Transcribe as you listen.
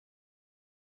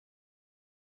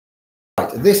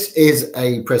this is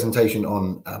a presentation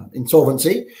on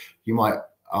insolvency. You might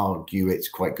argue it's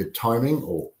quite good timing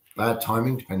or bad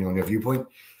timing, depending on your viewpoint.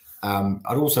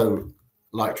 I'd also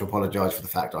like to apologise for the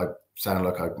fact I sound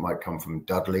like I might come from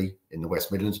Dudley in the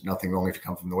West Midlands. Nothing wrong if you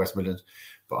come from the West Midlands,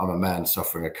 but I'm a man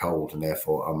suffering a cold and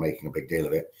therefore I'm making a big deal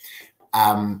of it.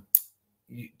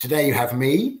 Today you have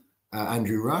me,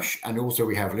 Andrew Rush, and also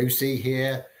we have Lucy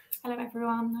here. Hello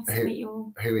everyone, nice to meet you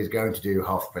all. Who is going to do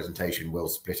half the presentation. We'll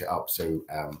split it up so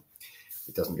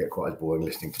it doesn't get quite as boring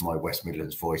listening to my West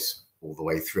Midlands voice all the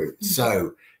way through.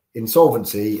 So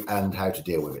insolvency and how to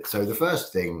deal with it. So the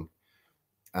first thing,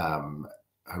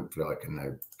 hopefully I can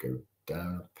now go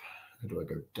down. How do I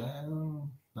go down?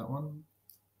 That one?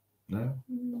 No?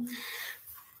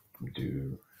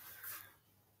 Do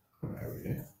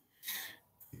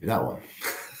that one.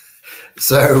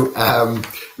 So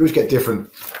we just get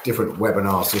different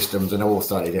webinar systems and they're all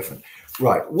slightly different.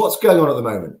 Right, what's going on at the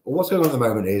moment? Well, what's going on at the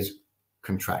moment is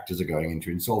contractors are going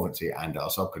into insolvency and our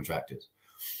subcontractors.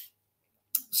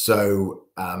 So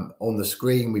on the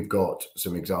screen, we've got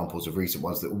some examples of recent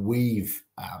ones that we've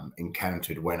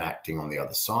encountered when acting on the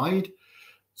other side.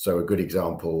 So a good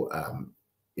example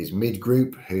is Mid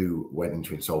Group, who went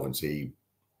into insolvency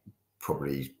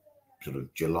probably sort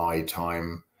of July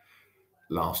time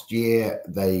last year.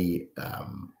 They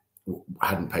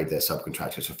hadn't paid their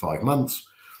subcontractors for 5 months.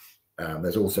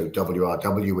 There's also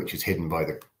WRW, which is hidden by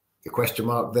the question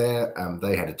mark there.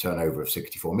 They had a turnover of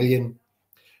 64 million.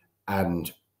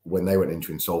 And when they went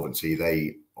into insolvency,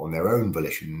 they, on their own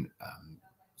volition,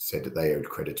 said that they owed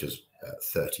creditors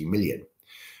 30 million.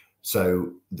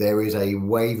 So there is a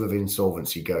wave of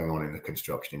insolvency going on in the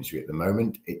construction industry at the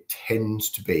moment. It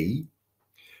tends to be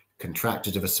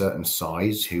contractors of a certain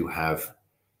size who have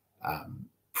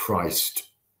priced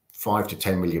 £5 to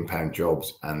 £10 million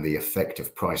jobs, and the effect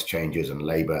of price changes and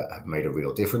labour have made a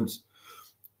real difference.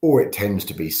 Or it tends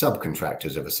to be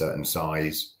subcontractors of a certain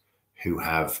size who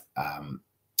have,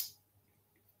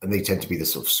 and they tend to be the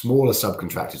sort of smaller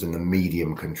subcontractors and the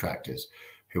medium contractors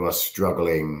who are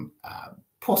struggling,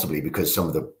 possibly because some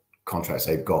of the contracts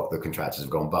they've got, the contractors have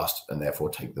gone bust and therefore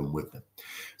take them with them.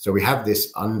 So we have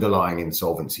this underlying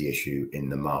insolvency issue in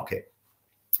the market.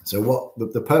 So what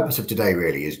the purpose of today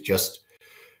really is just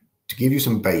to give you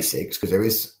some basics, because there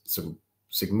is some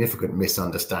significant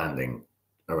misunderstanding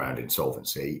around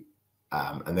insolvency,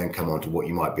 and then come on to what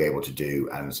you might be able to do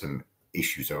and some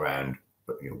issues around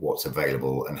what's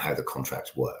available and how the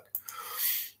contracts work.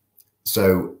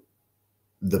 So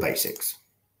the basics.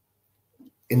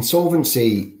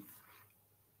 Insolvency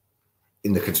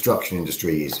in the construction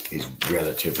industry is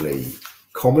relatively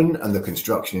common, and the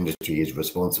construction industry is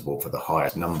responsible for the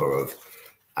highest number of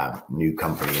new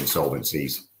company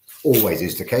insolvencies. Always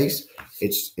is the case.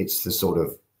 It's the sort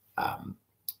of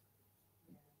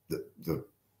the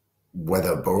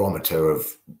weather barometer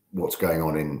of what's going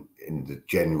on in the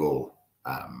general,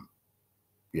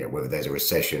 whether there's a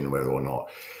recession, whether or not.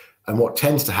 And what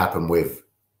tends to happen with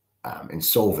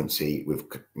insolvency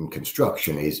in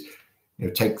construction is,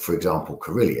 take, for example,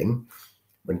 Carillion.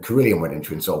 When Carillion went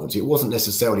into insolvency, it wasn't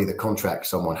necessarily the contract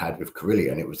someone had with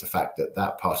Carillion. It was the fact that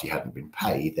that party hadn't been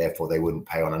paid, therefore they wouldn't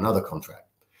pay on another contract.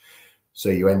 So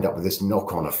you end up with this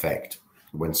knock-on effect.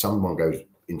 When someone goes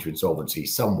into insolvency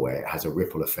somewhere, it has a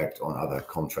ripple effect on other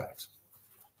contracts.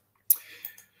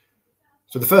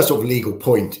 So the first sort of legal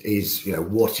point is,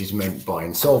 what is meant by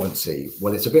insolvency?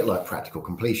 Well, it's a bit like practical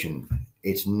completion.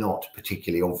 It's not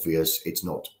particularly obvious. It's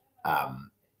not,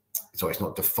 it's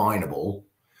not definable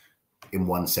in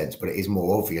one sense, but it is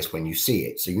more obvious when you see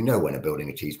it. So you know when a building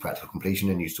achieves practical completion,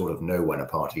 and you sort of know when a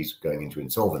party's going into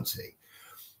insolvency.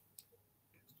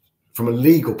 From a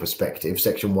legal perspective,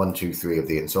 Section 123 of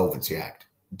the Insolvency Act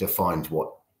defines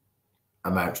what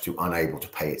amounts to unable to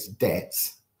pay its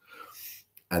debts.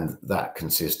 And that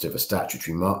consists of a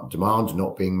statutory demand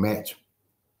not being met,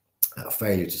 a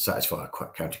failure to satisfy a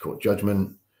county court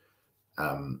judgment,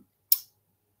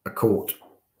 a court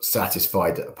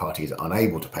satisfied that a party is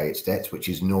unable to pay its debts, which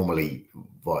is normally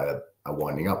via a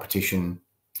winding up petition,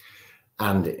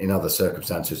 and in other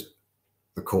circumstances,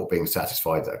 the court being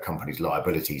satisfied that a company's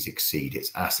liabilities exceed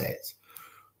its assets.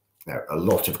 Now, a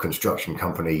lot of construction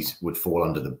companies would fall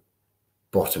under the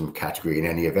bottom category in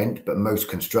any event, but most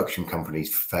construction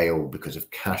companies fail because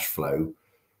of cash flow,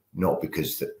 not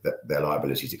because their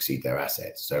liabilities exceed their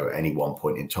assets. So at any one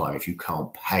point in time, if you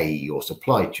can't pay your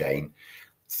supply chain,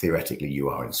 theoretically you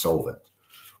are insolvent.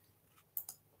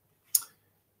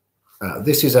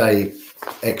 This is an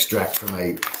extract from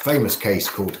a famous case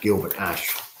called Gilbert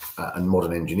Ash and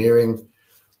Modern Engineering.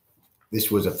 This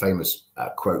was a famous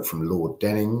quote from Lord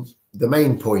Denning. The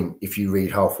main point, if you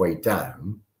read halfway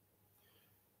down,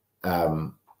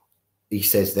 he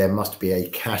says there must be a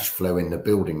cash flow in the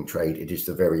building trade. It is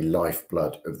the very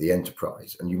lifeblood of the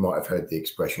enterprise. And you might have heard the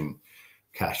expression,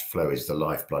 cash flow is the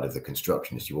lifeblood of the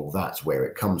construction industry. Well, that's where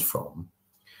it comes from.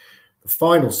 The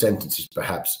final sentence is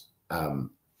perhaps the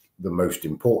most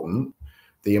important.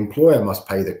 The employer must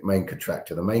pay the main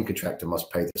contractor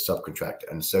must pay the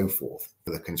subcontractor, and so forth,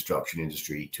 for the construction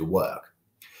industry to work.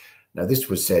 Now, this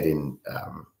was said in,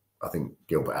 I think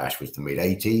Gilbert Ash was the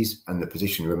mid-80s, and the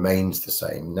position remains the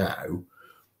same now,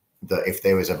 that if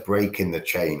there is a break in the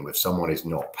chain where someone is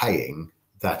not paying,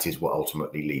 that is what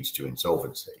ultimately leads to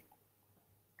insolvency.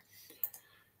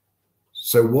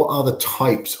 So what are the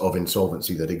types of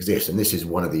insolvency that exist? And this is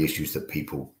one of the issues that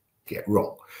people get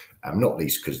wrong, not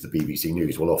least because the BBC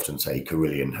News will often say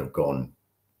Carillion have gone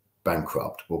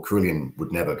bankrupt. Well, Carillion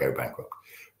would never go bankrupt.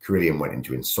 Carillion went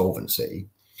into insolvency.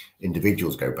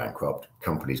 Individuals go bankrupt,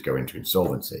 companies go into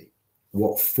insolvency.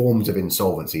 What forms of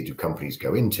insolvency do companies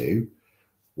go into?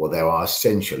 Well, there are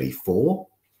essentially four: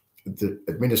 the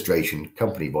administration,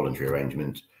 company voluntary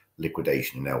arrangement,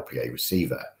 liquidation, and LPA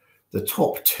receiver. The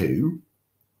top two,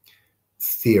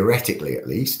 theoretically at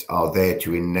least, are there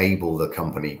to enable the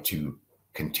company to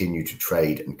continue to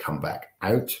trade and come back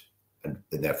out, and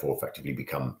therefore effectively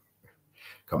come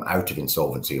out of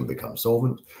insolvency and become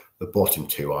solvent. The bottom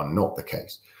two are not the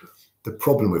case. The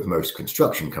problem with most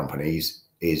construction companies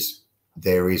is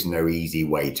there is no easy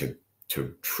way to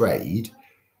trade,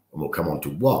 and we'll come on to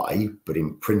why, but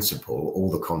in principle, all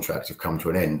the contracts have come to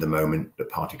an end the moment the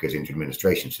party goes into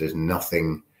administration, so there's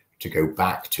nothing to go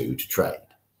back to trade.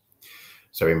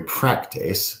 So in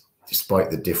practice,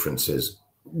 despite the differences,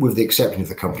 with the exception of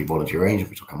the company voluntary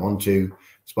arrangement, which I'll come on to,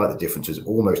 despite the differences,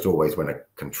 almost always when a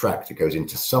contractor goes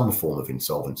into some form of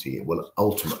insolvency, it will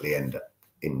ultimately end up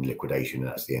in liquidation, and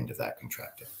that's the end of that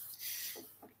contractor.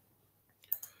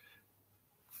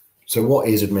 So what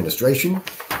is administration?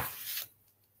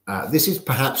 This is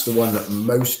perhaps the one that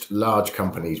most large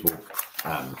companies will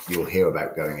you'll hear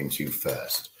about going into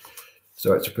first.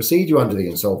 So it's a procedure under the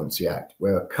Insolvency Act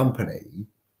where a company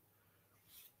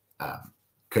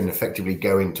can effectively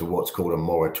go into what's called a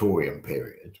moratorium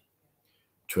period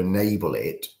to enable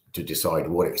it to decide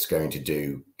what it's going to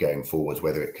do going forwards,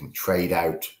 whether it can trade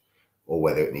out or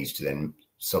whether it needs to then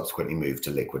subsequently move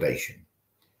to liquidation.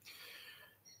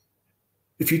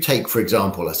 If you take, for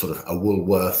example, a sort of a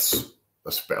Woolworths,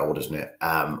 that's a bit old, isn't it?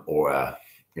 Or a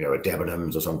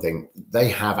Debenhams or something, they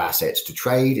have assets to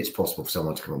trade. It's possible for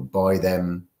someone to come and buy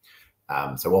them.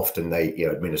 So often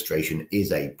administration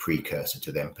is a precursor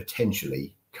to them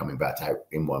potentially coming back out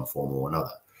in one form or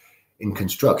another. In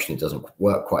construction, it doesn't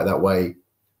work quite that way.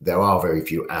 There are very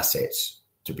few assets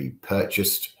to be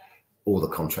purchased. All the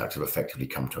contracts have effectively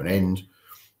come to an end.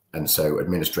 And so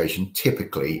administration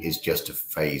typically is just a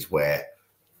phase where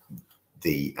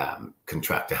the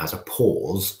contractor has a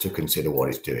pause to consider what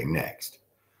it's doing next.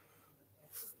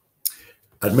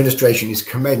 Administration is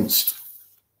commenced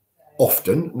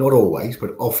often, not always,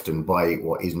 but often by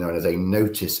what is known as a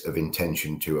notice of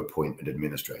intention to appoint an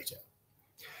administrator.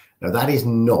 Now that is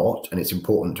not, and it's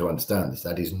important to understand this,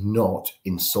 that is not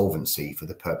insolvency for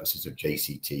the purposes of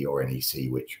JCT or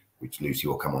NEC, which Lucy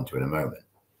will come on to in a moment.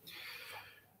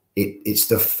 It's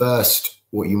the first,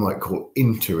 what you might call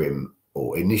interim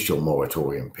or initial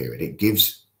moratorium period. It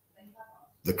gives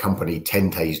the company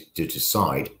 10 days to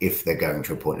decide if they're going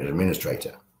to appoint an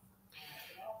administrator.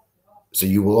 So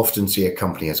you will often see a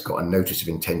company has got a notice of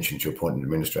intention to appoint an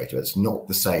administrator. It's not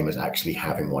the same as actually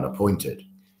having one appointed.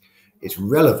 It's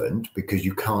relevant because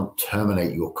you can't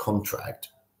terminate your contract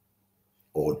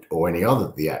or any other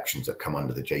of the actions that come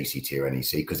under the JCT or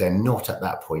NEC because they're not at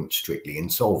that point strictly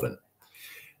insolvent.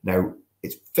 Now,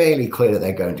 it's fairly clear that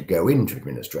they're going to go into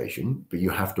administration, but you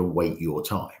have to wait your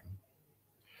time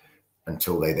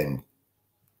until they then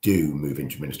do move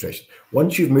into administration.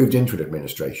 Once you've moved into an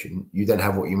administration, you then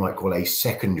have what you might call a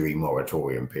secondary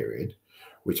moratorium period,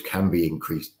 which can be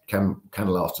increased, can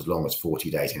last as long as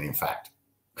 40 days. And in fact,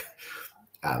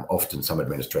 often some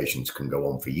administrations can go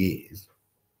on for years.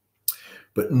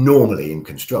 But normally in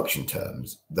construction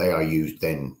terms, they are used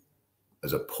then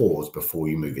as a pause before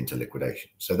you move into liquidation.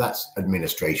 So that's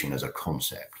administration as a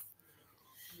concept.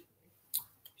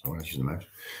 So I'll use the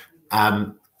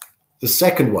mouse. The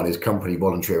second one is company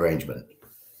voluntary arrangement.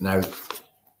 Now,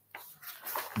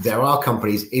 there are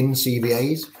companies in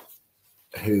CVAs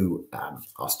who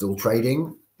are still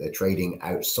trading. They're trading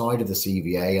outside of the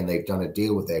CVA and they've done a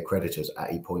deal with their creditors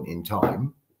at a point in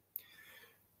time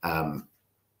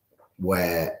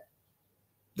where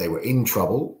they were in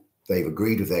trouble. They've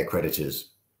agreed with their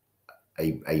creditors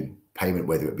a payment,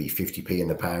 whether it be 50p in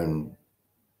the pound,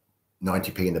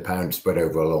 90p in the pound, spread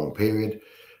over a long period.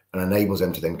 and enables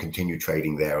them to then continue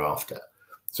trading thereafter.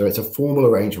 So it's a formal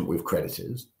arrangement with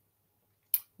creditors.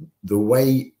 The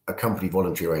way a company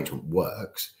voluntary arrangement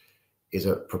works is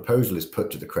a proposal is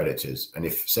put to the creditors, and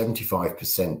if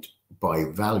 75% by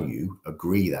value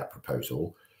agree that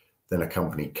proposal, then a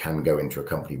company can go into a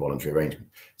company voluntary arrangement.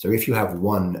 So if you have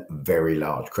one very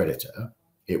large creditor,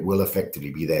 it will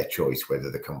effectively be their choice whether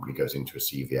the company goes into a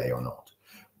CVA or not.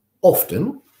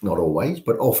 Often, not always,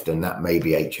 but often that may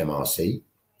be HMRC.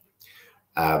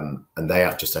 And they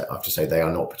have to say they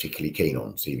are not particularly keen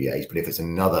on CVAs, but if it's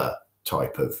another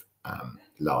type of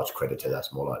large creditor,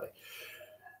 that's more likely.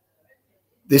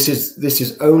 This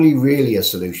is only really a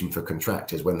solution for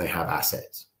contractors when they have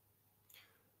assets.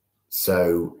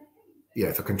 So, you know,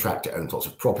 if a contractor owns lots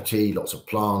of property, lots of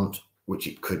plant, which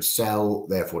it could sell,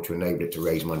 therefore to enable it to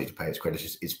raise money to pay its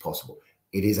creditors, is possible.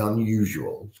 It is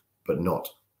unusual, but not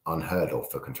unheard of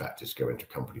for contractors to go into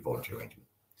company voluntary arrangement.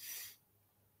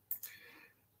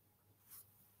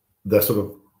 The sort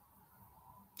of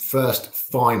first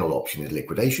final option is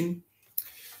liquidation.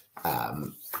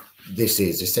 This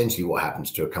is essentially what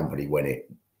happens to a company when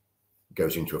it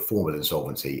goes into a formal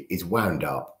insolvency, is wound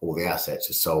up, all the assets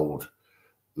are sold,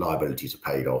 liabilities are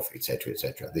paid off, etc.,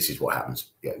 etc. This is what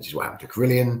happens. Yeah, this is what happened to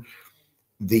Carillion.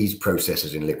 These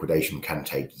processes in liquidation can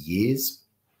take years,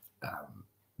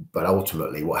 but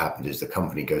ultimately what happens is the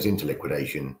company goes into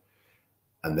liquidation,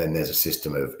 and then there's a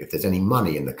system of, if there's any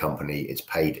money in the company, it's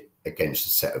paid against a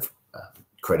set of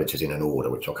creditors in an order,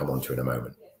 which I'll come on to in a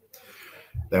moment.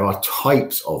 There are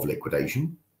types of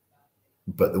liquidation,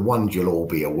 but the ones you'll all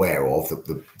be aware of,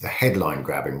 the headline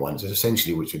grabbing ones, is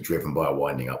essentially which are driven by a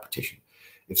winding up petition.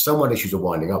 If someone issues a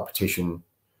winding up petition,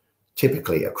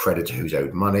 typically a creditor who's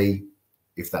owed money,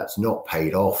 if that's not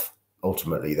paid off,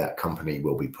 ultimately that company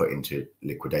will be put into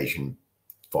liquidation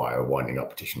via a winding up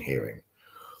petition hearing.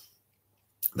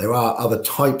 There are other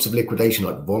types of liquidation,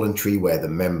 like voluntary, where the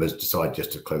members decide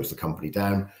just to close the company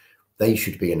down. They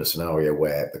should be in a scenario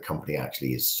where the company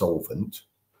actually is solvent.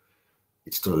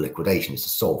 It's still a liquidation, it's a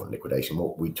solvent liquidation.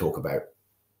 What we're talking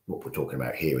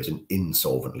about here is an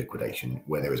insolvent liquidation,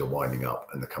 where there is a winding up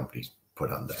and the company's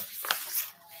put under.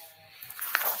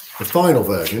 The final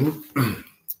version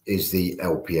is the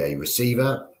LPA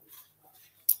receiver.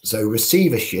 So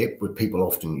receivership, with people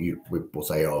often will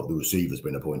say, oh, the receiver's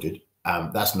been appointed.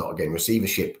 That's not, again,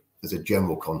 receivership as a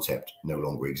general concept no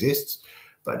longer exists,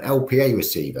 but an LPA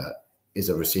receiver is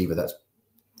a receiver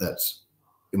that's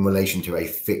in relation to a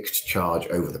fixed charge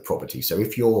over the property. So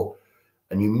if you're,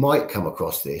 and you might come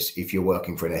across this if you're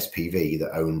working for an SPV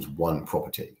that owns one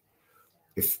property.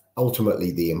 If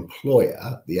ultimately the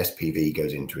employer, the SPV,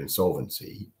 goes into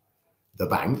insolvency, the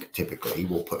bank typically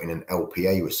will put in an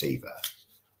LPA receiver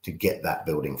to get that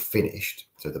building finished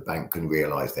so the bank can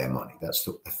realize their money. That's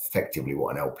effectively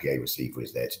what an LPA receiver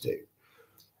is there to do.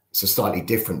 It's a slightly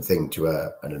different thing to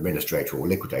an administrator or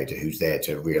liquidator who's there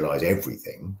to realize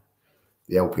everything.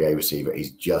 The LPA receiver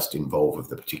is just involved with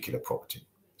the particular property.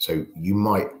 So you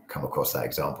might come across that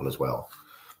example as well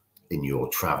in your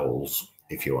travels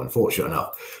if you're unfortunate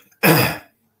enough.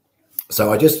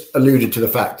 So I just alluded to the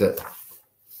fact that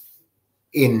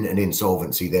in an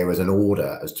insolvency, there is an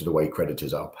order as to the way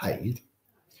creditors are paid.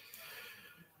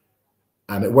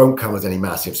 And it won't come as any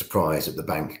massive surprise that the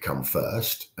bank come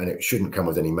first. And it shouldn't come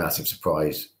as any massive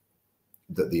surprise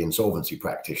that the insolvency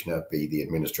practitioner, be the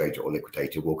administrator or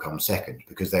liquidator, will come second,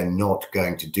 because they're not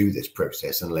going to do this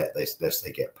process unless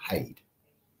they get paid.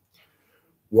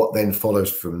 What then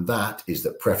follows from that is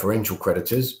that preferential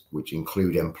creditors, which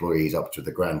include employees up to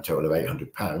the grand total of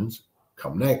 £800,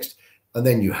 come next. And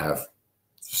then you have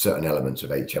certain elements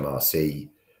of HMRC,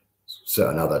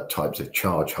 certain other types of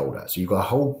charge holder. So you've got a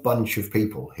whole bunch of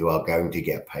people who are going to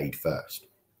get paid first.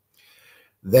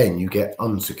 Then you get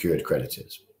unsecured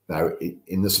creditors. Now,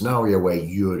 in the scenario where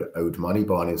you're owed money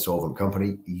by an insolvent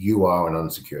company, you are an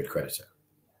unsecured creditor.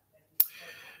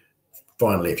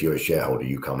 Finally, if you're a shareholder,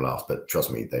 you come last, but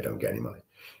trust me, they don't get any money.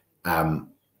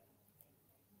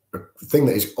 The thing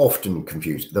that is often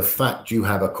confused, the fact you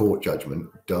have a court judgment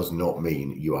does not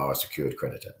mean you are a secured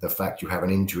creditor. The fact you have an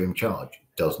interim charge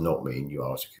does not mean you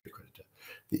are a secured creditor.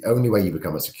 The only way you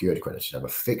become a secured creditor is to have a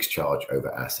fixed charge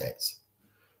over assets,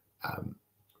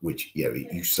 which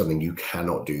is something you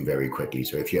cannot do very quickly.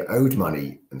 So if you're owed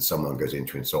money and someone goes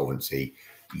into insolvency,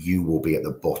 you will be at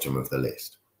the bottom of the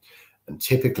list. And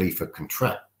typically for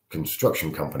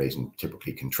construction companies and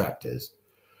typically contractors,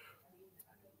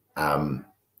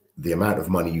 the amount of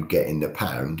money you get in the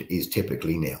pound is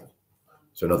typically nil.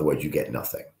 So in other words, you get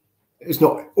nothing. It's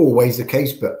not always the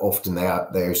case, but often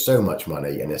there is so much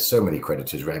money and there's so many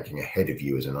creditors ranking ahead of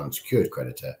you as an unsecured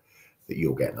creditor that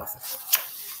you'll get nothing.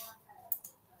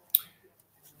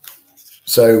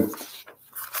 So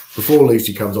before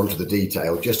Lucy comes on to the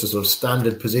detail, just a sort of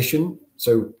standard position.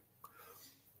 So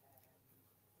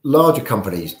larger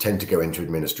companies tend to go into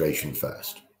administration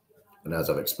first. And as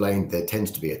I've explained, there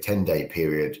tends to be a 10-day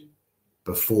period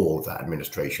before that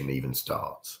administration even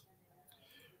starts.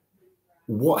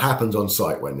 What happens on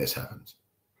site when this happens?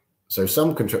 So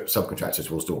some subcontractors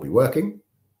will still be working.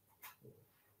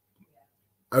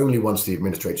 Only once the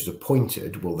administrator is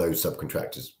appointed will those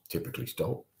subcontractors typically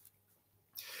stop.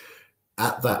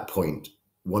 At that point,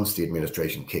 once the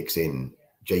administration kicks in,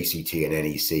 JCT and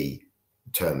NEC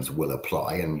terms will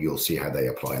apply, and you'll see how they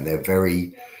apply. And they're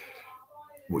very,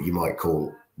 what you might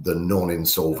call the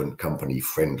non-insolvent company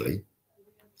friendly.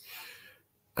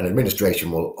 An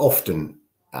administration will often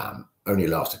only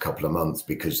last a couple of months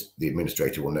because the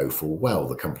administrator will know full well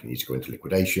the company needs to go into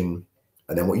liquidation.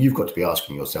 And then what you've got to be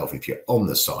asking yourself if you're on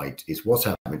the site is what's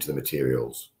happening to the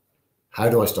materials? How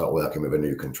do I start working with a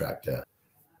new contractor?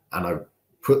 And I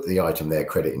put the item there,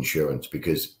 credit insurance,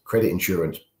 because credit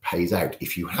insurance pays out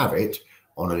if you have it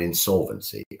on an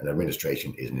insolvency. An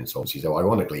administration is an insolvency. So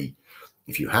ironically,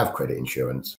 if you have credit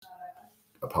insurance,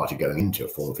 a party going into a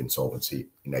form of insolvency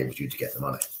enables you to get the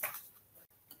money.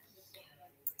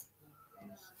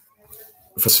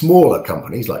 For smaller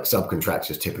companies like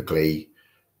subcontractors, typically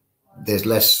there's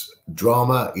less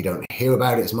drama. You don't hear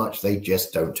about it as much. They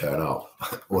just don't turn up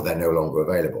or they're no longer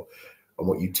available. And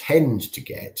what you tend to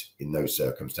get in those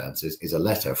circumstances is a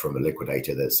letter from a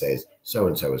liquidator that says,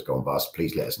 so-and-so has gone bust.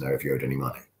 Please let us know if you owed any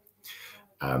money.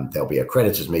 There'll be a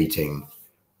creditors meeting.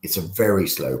 It's a very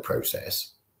slow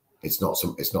process. It's not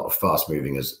as fast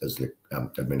moving as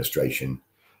administration.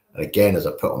 And again, as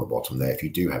I put on the bottom there, if you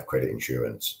do have credit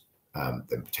insurance,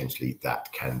 then potentially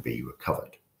that can be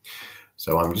recovered.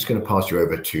 So I'm just going to pass you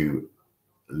over to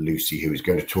Lucy, who is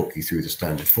going to talk you through the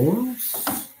standard forms.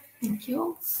 Thank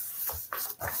you.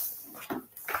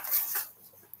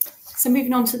 So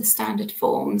moving on to the standard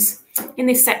forms. In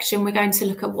this section, we're going to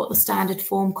look at what the standard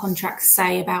form contracts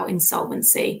say about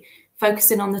insolvency,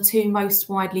 focusing on the two most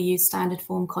widely used standard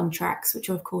form contracts, which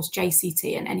are of course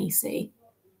JCT and NEC.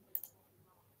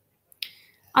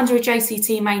 Under a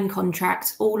JCT main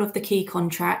contract, all of the key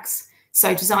contracts,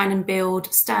 so design and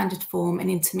build, standard form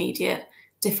and intermediate,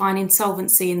 define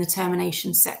insolvency in the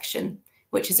termination section,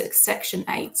 which is at section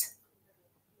 8.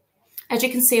 As you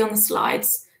can see on the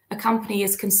slides, a company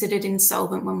is considered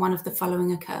insolvent when one of the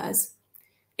following occurs.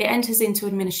 It enters into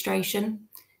administration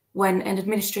when an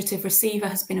administrative receiver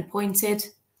has been appointed,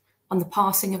 on the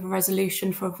passing of a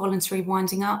resolution for a voluntary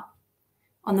winding up,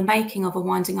 on the making of a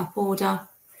winding up order,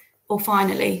 or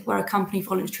finally, where a company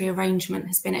voluntary arrangement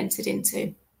has been entered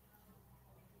into.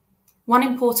 One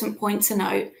important point to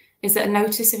note is that a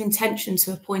notice of intention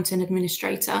to appoint an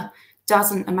administrator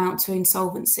doesn't amount to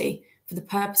insolvency for the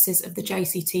purposes of the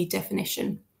JCT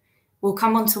definition. We'll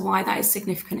come on to why that is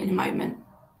significant in a moment.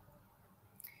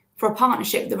 For a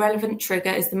partnership, the relevant trigger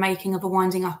is the making of a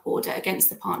winding up order against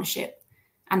the partnership,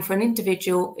 and for an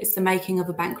individual, it's the making of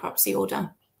a bankruptcy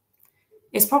order.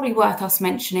 It's probably worth us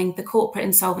mentioning the Corporate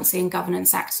Insolvency and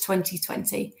Governance Act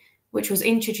 2020, which was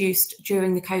introduced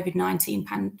during the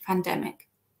COVID-19 pandemic.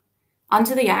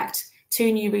 Under the Act,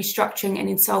 2 new restructuring and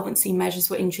insolvency measures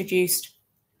were introduced,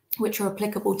 which are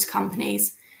applicable to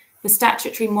companies: the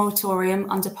statutory moratorium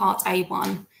under Part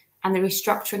A1 and the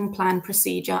restructuring plan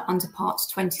procedure under Part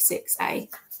 26A.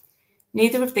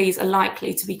 Neither of these are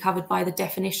likely to be covered by the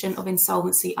definition of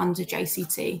insolvency under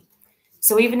JCT.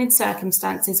 So even in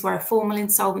circumstances where a formal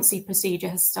insolvency procedure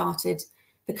has started,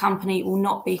 the company will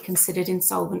not be considered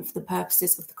insolvent for the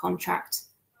purposes of the contract.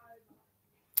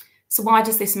 So why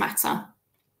does this matter?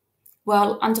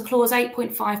 Well, under clause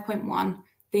 8.5.1,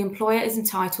 the employer is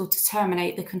entitled to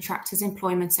terminate the contractor's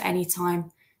employment at any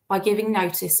time by giving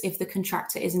notice if the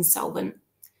contractor is insolvent.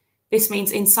 This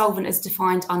means insolvent as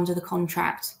defined under the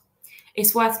contract.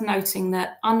 It's worth noting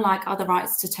that unlike other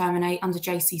rights to terminate under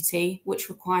JCT, which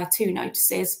require 2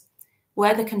 notices,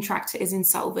 where the contractor is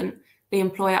insolvent, the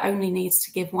employer only needs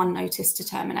to give 1 notice to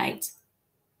terminate.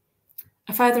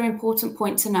 A further important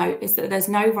point to note is that there's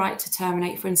no right to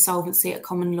terminate for insolvency at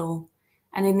common law,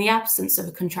 and in the absence of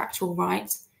a contractual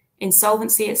right,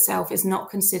 insolvency itself is not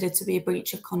considered to be a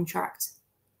breach of contract.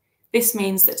 This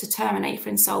means that to terminate for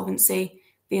insolvency,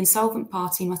 the insolvent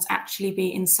party must actually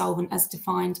be insolvent as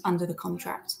defined under the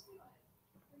contract.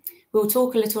 We'll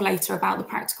talk a little later about the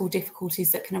practical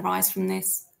difficulties that can arise from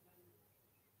this.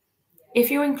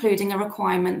 If you're including a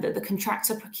requirement that the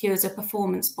contractor procures a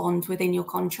performance bond within your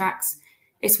contracts,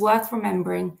 it's worth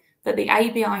remembering that the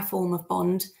ABI form of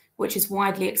bond, which is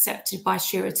widely accepted by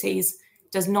sureties,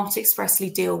 does not expressly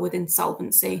deal with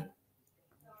insolvency.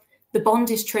 The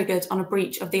bond is triggered on a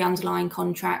breach of the underlying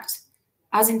contract.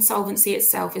 As insolvency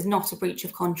itself is not a breach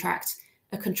of contract,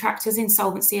 a contractor's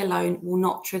insolvency alone will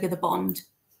not trigger the bond.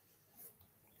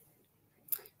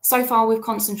 So far, we've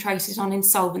concentrated on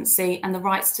insolvency and the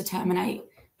rights to terminate,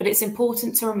 but it's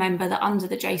important to remember that under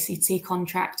the JCT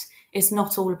contract, it's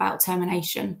not all about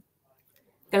termination.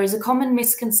 There is a common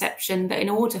misconception that in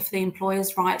order for the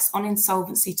employer's rights on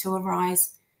insolvency to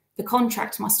arise, the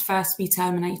contract must first be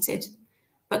terminated.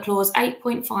 But clause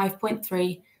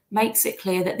 8.5.3 makes it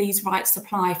clear that these rights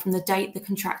apply from the date the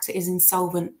contractor is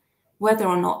insolvent, whether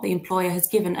or not the employer has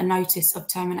given a notice of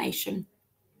termination.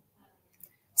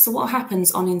 So what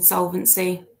happens on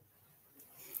insolvency?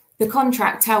 The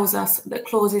contract tells us that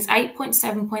clauses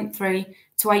 8.7.3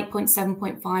 to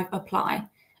 8.7.5 apply,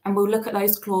 and we'll look at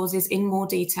those clauses in more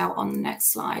detail on the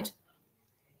next slide.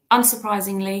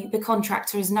 Unsurprisingly, the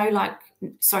contractor is no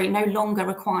longer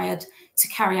required to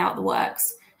carry out the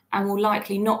works and will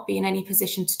likely not be in any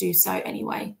position to do so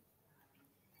anyway.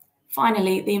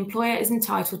 Finally, the employer is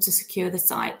entitled to secure the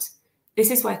site.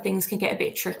 This is where things can get a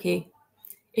bit tricky.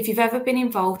 If you've ever been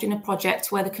involved in a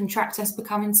project where the contractor has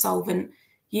become insolvent,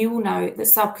 you will know that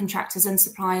subcontractors and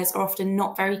suppliers are often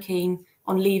not very keen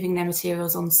on leaving their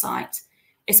materials on site,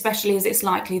 especially as it's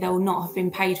likely they will not have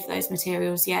been paid for those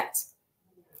materials yet.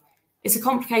 It's a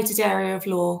complicated area of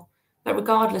law, but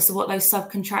regardless of what those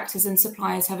subcontractors and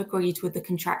suppliers have agreed with the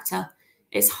contractor,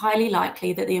 it's highly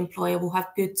likely that the employer will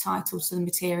have good title to the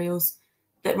materials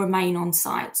that remain on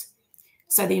site.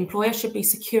 So the employer should be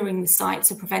securing the site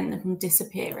to prevent them from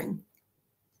disappearing.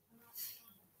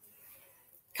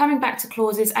 Coming back to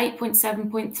clauses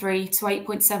 8.7.3 to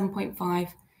 8.7.5,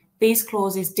 these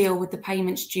clauses deal with the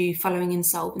payments due following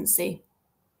insolvency.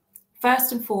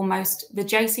 First and foremost, the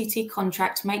JCT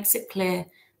contract makes it clear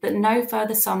that no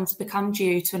further sums become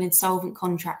due to an insolvent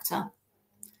contractor.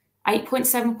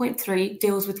 8.7.3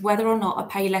 deals with whether or not a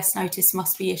pay less notice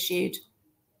must be issued.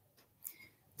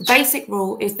 The basic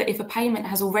rule is that if a payment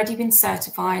has already been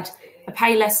certified, a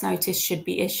pay less notice should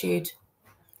be issued.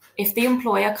 If the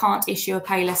employer can't issue a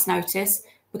pay less notice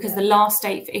because the last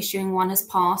date for issuing one has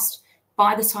passed,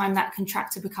 by the time that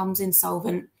contractor becomes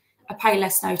insolvent, a pay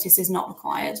less notice is not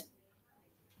required.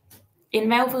 In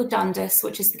Melville Dundas,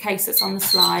 which is the case that's on the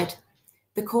slide,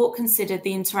 the court considered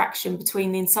the interaction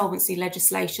between the insolvency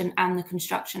legislation and the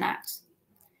Construction Act.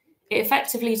 It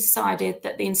effectively decided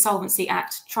that the Insolvency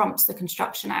Act trumps the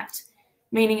Construction Act,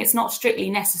 meaning it's not strictly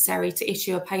necessary to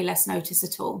issue a pay less notice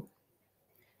at all.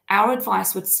 Our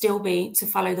advice would still be to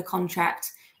follow the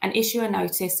contract and issue a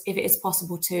notice if it is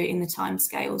possible to in the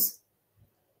timescales.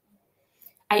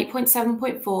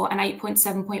 8.7.4 and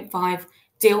 8.7.5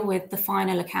 deal with the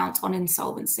final account on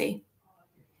insolvency.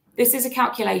 This is a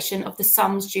calculation of the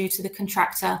sums due to the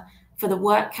contractor for the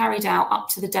work carried out up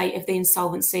to the date of the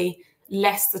insolvency,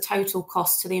 less the total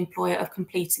cost to the employer of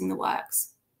completing the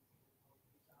works.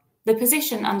 The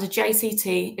position under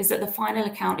JCT is that the final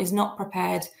account is not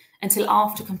prepared until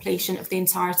after completion of the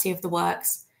entirety of the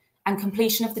works and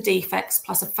completion of the defects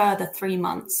plus a further 3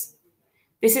 months.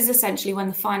 This is essentially when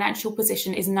the financial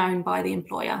position is known by the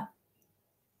employer.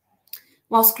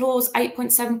 Whilst clause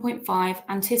 8.7.5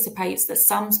 anticipates that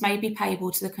sums may be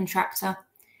payable to the contractor,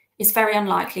 it's very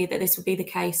unlikely that this would be the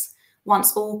case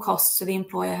once all costs to the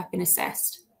employer have been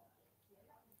assessed.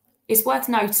 It's worth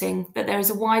noting that there is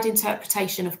a wide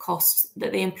interpretation of costs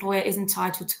that the employer is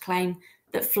entitled to claim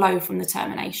that flow from the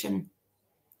termination.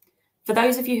 For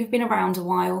those of you who've been around a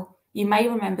while, you may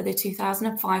remember the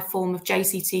 2005 form of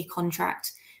JCT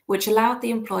contract, which allowed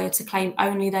the employer to claim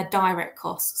only their direct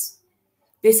costs.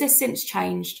 This has since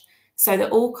changed so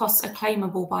that all costs are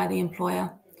claimable by the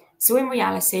employer. So in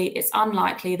reality, it's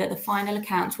unlikely that the final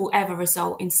account will ever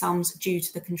result in sums due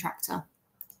to the contractor.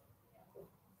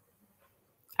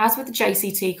 As with the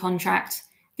JCT contract,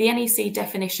 the NEC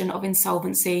definition of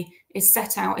insolvency is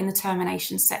set out in the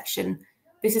termination section.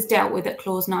 This is dealt with at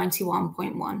clause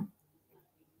 91.1.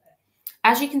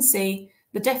 As you can see,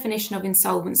 the definition of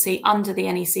insolvency under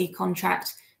the NEC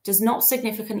contract does not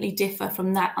significantly differ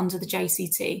from that under the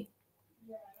JCT.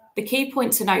 The key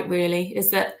point to note really is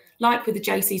that, like with the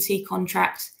JCT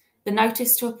contract, the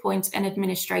notice to appoint an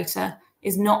administrator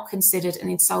is not considered an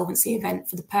insolvency event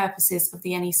for the purposes of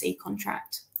the NEC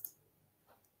contract.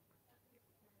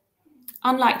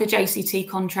 Unlike the JCT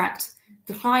contract,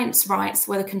 the client's rights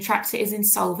where the contractor is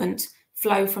insolvent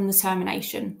flow from the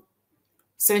termination.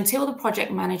 So until the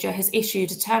project manager has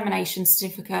issued a termination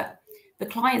certificate, the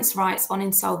client's rights on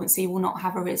insolvency will not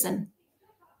have arisen.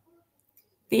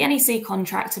 The NEC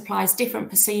contract applies different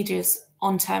procedures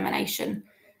on termination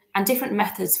and different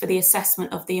methods for the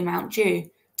assessment of the amount due,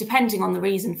 depending on the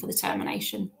reason for the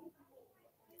termination.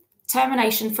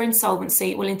 Termination for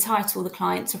insolvency will entitle the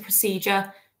client to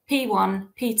procedure P1,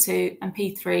 P2 and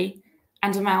P3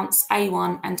 and amounts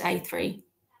A1 and A3.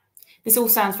 This all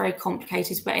sounds very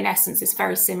complicated, but in essence it's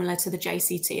very similar to the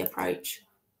JCT approach.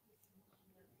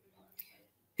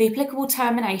 The applicable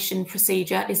termination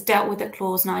procedure is dealt with at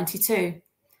clause 92,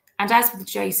 and as with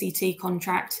the JCT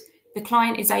contract, the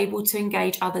client is able to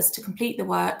engage others to complete the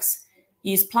works,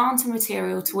 use plant and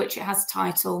material to which it has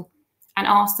title, and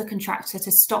ask the contractor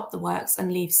to stop the works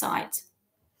and leave site.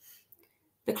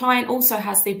 The client also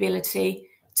has the ability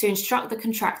to instruct the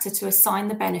contractor to assign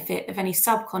the benefit of any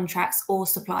subcontracts or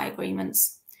supply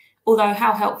agreements, although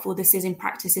how helpful this is in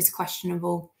practice is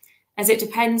questionable, as it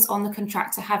depends on the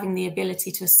contractor having the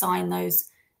ability to assign those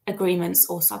agreements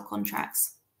or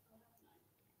subcontracts.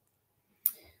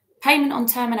 Payment on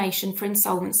termination for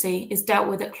insolvency is dealt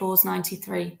with at clause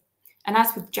 93, and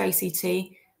as with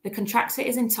JCT, the contractor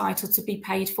is entitled to be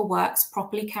paid for works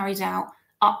properly carried out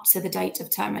up to the date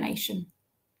of termination.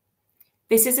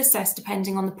 This is assessed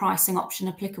depending on the pricing option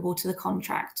applicable to the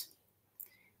contract.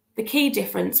 The key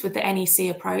difference with the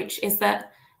NEC approach is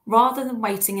that rather than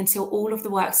waiting until all of the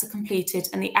works are completed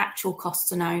and the actual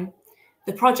costs are known,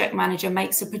 the project manager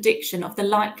makes a prediction of the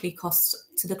likely costs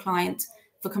to the client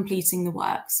for completing the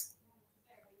works.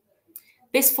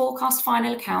 This forecast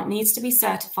final account needs to be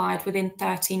certified within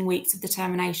 13 weeks of the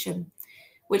termination,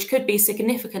 which could be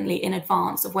significantly in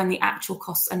advance of when the actual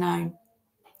costs are known.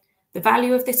 The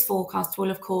value of this forecast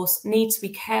will, of course, need to be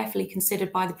carefully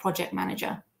considered by the project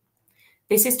manager.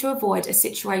 This is to avoid a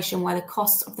situation where the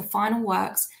costs of the final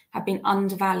works have been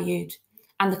undervalued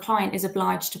and the client is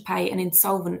obliged to pay an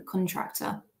insolvent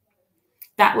contractor.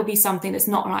 That would be something that's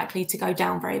not likely to go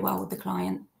down very well with the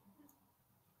client.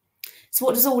 So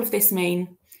what does all of this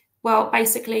mean? Well,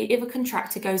 basically, if a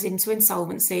contractor goes into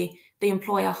insolvency, the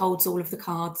employer holds all of the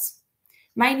cards,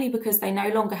 mainly because they no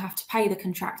longer have to pay the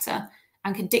contractor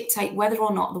and can dictate whether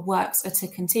or not the works are to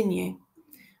continue,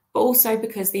 but also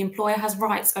because the employer has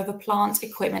rights over plant,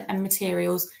 equipment and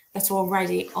materials that are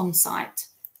already on site.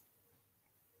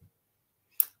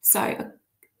 So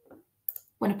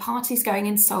when a party is going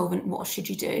insolvent, what should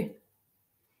you do?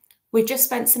 We've just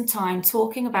spent some time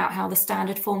talking about how the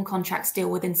standard form contracts deal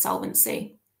with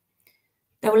insolvency.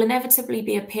 There will inevitably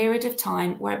be a period of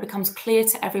time where it becomes clear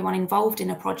to everyone involved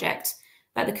in a project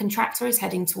that the contractor is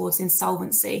heading towards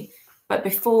insolvency, but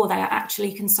before they are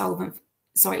actually insolvent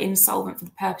for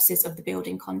the purposes of the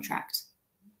building contract.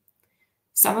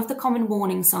 Some of the common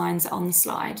warning signs are on the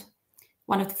slide.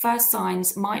 One of the first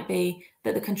signs might be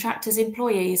that the contractor's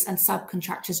employees and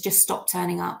subcontractors just stop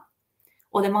turning up,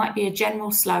 or there might be a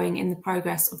general slowing in the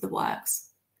progress of the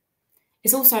works.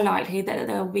 It's also likely that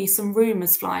there will be some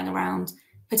rumours flying around,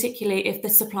 particularly if the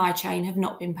supply chain have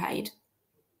not been paid.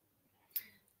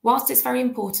 Whilst it's very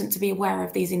important to be aware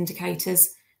of these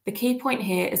indicators, the key point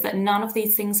here is that none of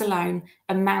these things alone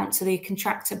amount to the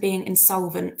contractor being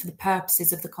insolvent for the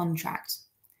purposes of the contract.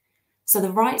 So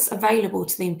the rights available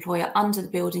to the employer under the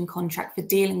building contract for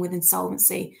dealing with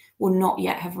insolvency will not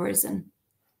yet have arisen.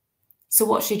 So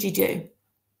what should you do?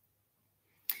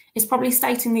 It's probably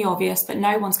stating the obvious, but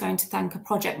no one's going to thank a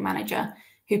project manager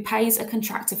who pays a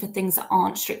contractor for things that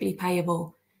aren't strictly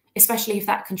payable, especially if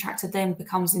that contractor then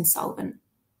becomes insolvent.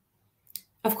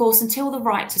 Of course, until the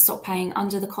right to stop paying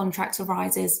under the contract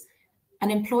arises, an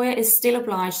employer is still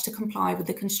obliged to comply with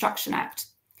the Construction Act,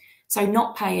 so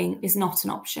not paying is not an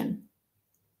option.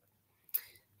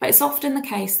 But it's often the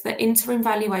case that interim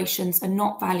valuations are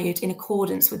not valued in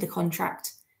accordance with the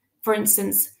contract. For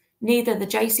instance, neither the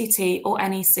JCT or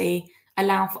NEC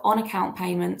allow for on-account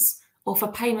payments or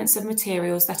for payments of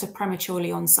materials that are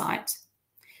prematurely on site.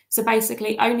 So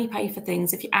basically only pay for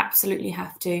things if you absolutely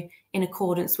have to in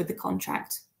accordance with the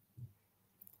contract.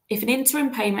 If an interim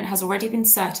payment has already been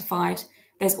certified,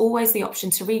 there's always the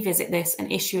option to revisit this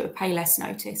and issue a pay less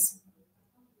notice.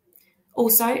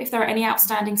 Also, if there are any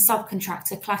outstanding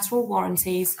subcontractor collateral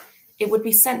warranties, it would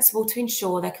be sensible to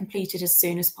ensure they're completed as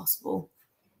soon as possible.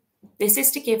 This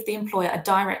is to give the employer a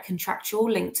direct contractual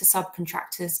link to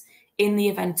subcontractors in the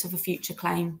event of a future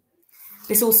claim.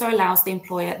 This also allows the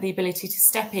employer the ability to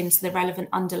step into the relevant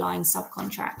underlying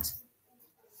subcontract.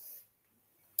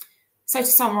 So to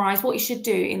summarise what you should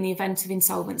do in the event of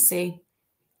insolvency,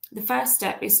 the first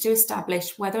step is to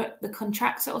establish whether the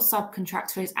contractor or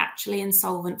subcontractor is actually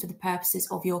insolvent for the purposes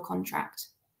of your contract.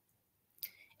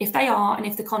 If they are, and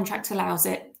if the contract allows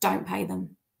it, don't pay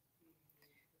them.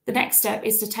 The next step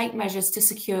is to take measures to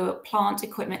secure plant,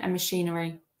 equipment and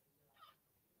machinery.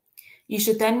 You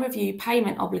should then review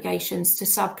payment obligations to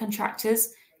subcontractors,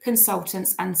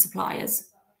 consultants and suppliers.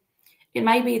 It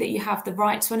may be that you have the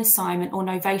right to an assignment or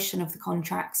novation of the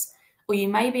contracts, or you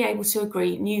may be able to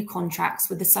agree new contracts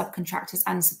with the subcontractors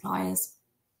and suppliers.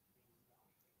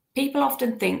 People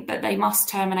often think that they must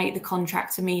terminate the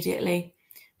contract immediately,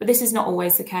 but this is not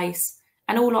always the case,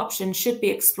 and all options should be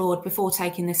explored before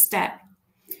taking this step.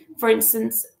 For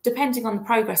instance, depending on the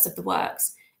progress of the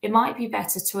works, it might be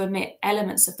better to omit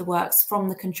elements of the works from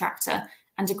the contractor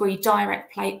and agree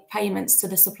direct payments to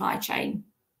the supply chain.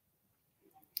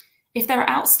 If there are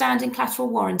outstanding collateral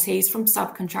warranties from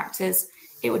subcontractors,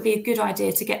 it would be a good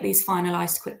idea to get these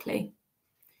finalised quickly.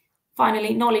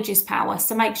 Finally, knowledge is power,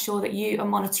 so make sure that you are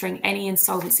monitoring any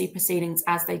insolvency proceedings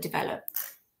as they develop.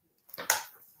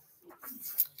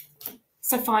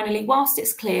 So finally, whilst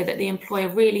it's clear that the employer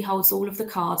really holds all of the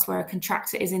cards where a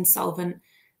contractor is insolvent,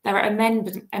 there are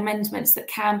amendments that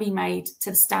can be made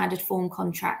to the standard form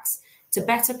contracts to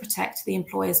better protect the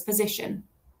employer's position.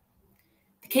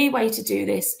 The key way to do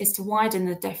this is to widen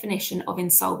the definition of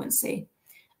insolvency,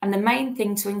 and the main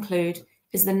thing to include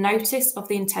is the notice of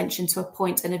the intention to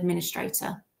appoint an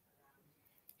administrator.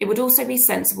 It would also be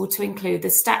sensible to include the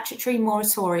statutory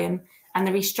moratorium and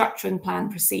the restructuring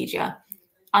plan procedure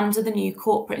under the new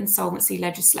corporate insolvency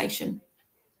legislation.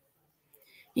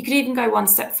 You could even go one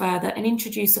step further and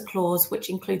introduce a clause which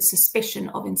includes suspicion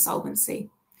of insolvency.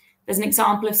 There's an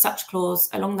example of such clause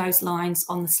along those lines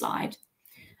on the slide,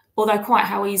 although quite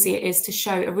how easy it is to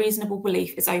show a reasonable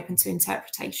belief is open to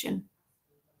interpretation.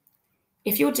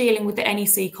 If you're dealing with the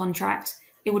NEC contract,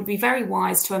 it would be very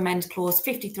wise to amend clause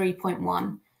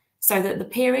 53.1 so that the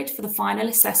period for the final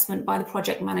assessment by the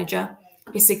project manager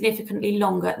is significantly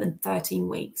longer than 13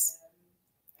 weeks.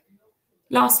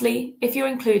 Lastly, if you're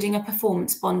including a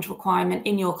performance bond requirement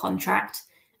in your contract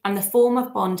and the form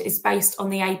of bond is based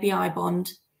on the ABI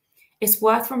bond, it's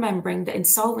worth remembering that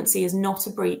insolvency is not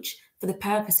a breach for the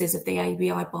purposes of the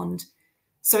ABI bond,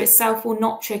 so itself will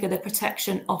not trigger the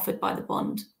protection offered by the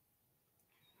bond.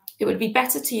 It would be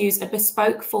better to use a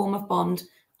bespoke form of bond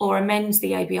or amend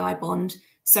the ABI bond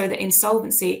so that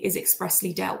insolvency is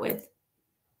expressly dealt with.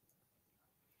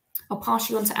 I'll pass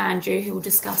you on to Andrew, who will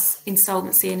discuss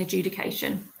insolvency and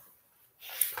adjudication.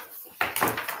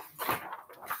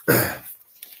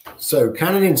 So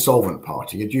can an insolvent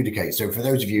party adjudicate? So for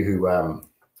those of you who are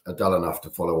dull enough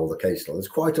to follow all the case law, there's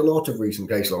quite a lot of recent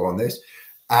case law on this.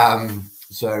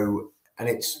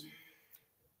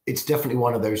 It's definitely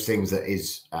one of those things that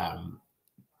is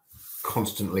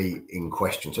constantly in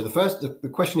question. So the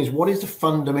question is, what is the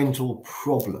fundamental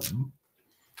problem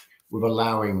with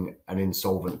allowing an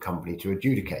insolvent company to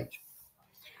adjudicate?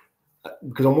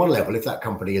 Because on one level, if that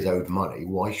company is owed money,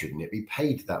 why shouldn't it be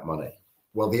paid that money?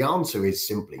 Well, the answer is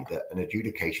simply that an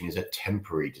adjudication is a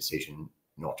temporary decision,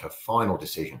 not a final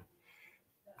decision.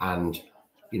 And,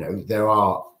 you know, there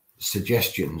are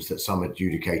suggestions that some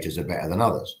adjudicators are better than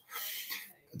others.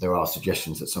 There are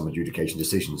suggestions that some adjudication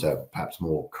decisions are perhaps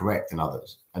more correct than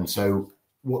others. And so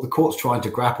what the court's trying to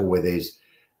grapple with is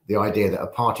the idea that a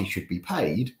party should be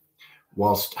paid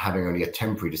whilst having only a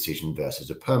temporary decision versus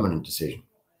a permanent decision.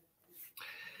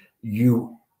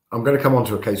 I'm going to come on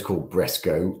to a case called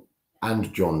Bresco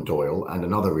and John Doyle and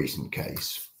another recent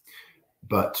case.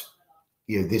 But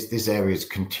you know, this area is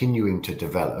continuing to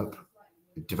develop.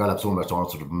 It develops almost on a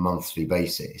sort of monthly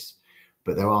basis.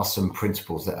 But there are some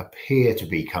principles that appear to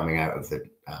be coming out of the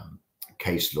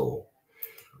case law.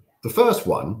 The first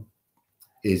one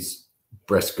is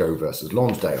Bresco versus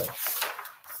Lonsdale.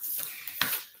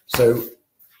 So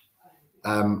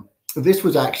this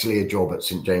was actually a job at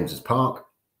St. James's Park.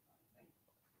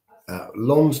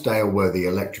 Lonsdale were the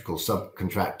electrical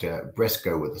subcontractor.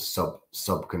 Bresco were the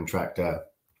subcontractor.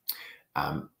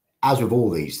 As with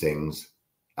all these things,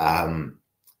 you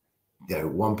know,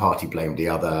 one party blamed the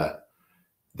other.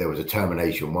 There was a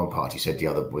termination. One party said the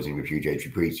other was in repudiatory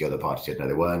breach. The other party said no,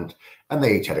 they weren't. And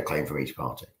they each had a claim from each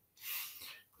party.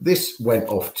 This went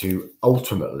off to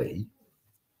ultimately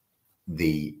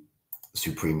the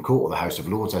Supreme Court, or the House of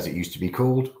Lords, as it used to be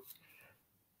called,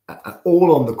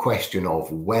 all on the question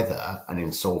of whether an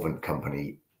insolvent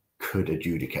company could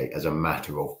adjudicate as a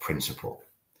matter of principle.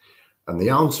 And the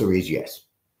answer is yes.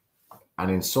 An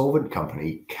insolvent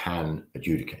company can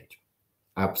adjudicate.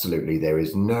 Absolutely. There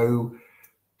is no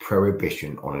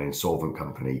prohibition on an insolvent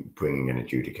company bringing an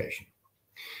adjudication.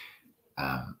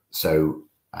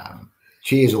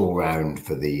 Cheers all round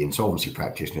for the insolvency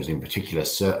practitioners, in particular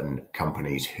certain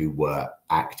companies who were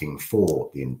acting for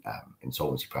the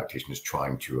insolvency practitioners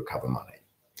trying to recover money.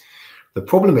 The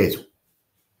problem is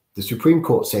the Supreme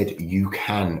Court said you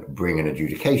can bring an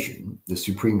adjudication. The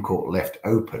Supreme Court left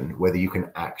open whether you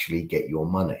can actually get your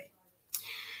money.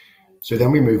 So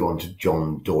then we move on to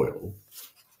John Doyle.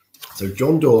 So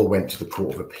John Doyle went to the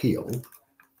Court of Appeal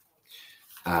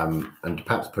and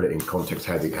perhaps put it in context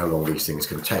how long these things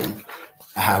can take.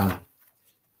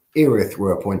 Erith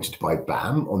were appointed by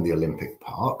BAM on the Olympic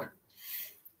Park.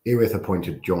 Erith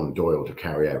appointed John Doyle to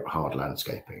carry out hard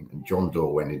landscaping, and John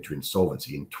Doyle went into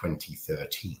insolvency in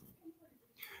 2013.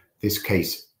 This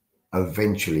case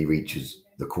eventually reaches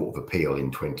the Court of Appeal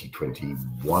in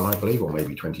 2021, I believe, or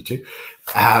maybe 22.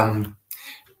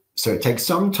 So it takes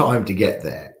some time to get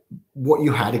there. What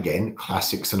you had, again,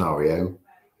 classic scenario,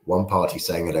 one party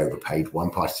saying they'd overpaid, one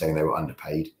party saying they were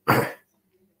underpaid.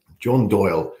 John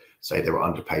Doyle say they were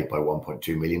underpaid by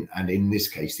 1.2 million. And in this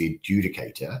case, the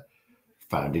adjudicator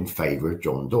found in favour of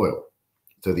John Doyle.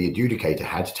 So the adjudicator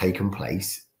had taken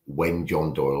place when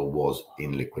John Doyle was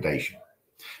in liquidation.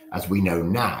 As we know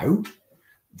now,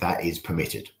 that is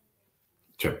permitted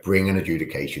to bring an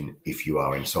adjudication if you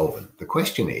are insolvent. The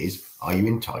question is, are you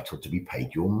entitled to be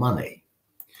paid your money?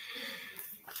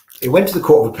 It went to the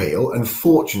Court of Appeal.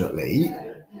 Unfortunately,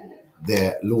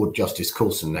 their Lord Justice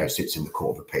Coulson now sits in the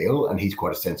Court of Appeal, and he's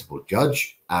quite a sensible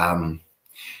judge. And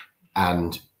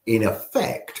in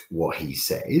effect, what he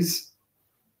says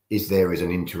is there is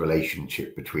an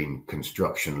interrelationship between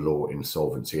construction law,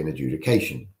 insolvency, and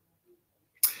adjudication.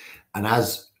 And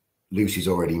as Lucy's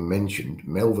already mentioned,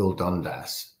 Melville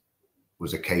Dundas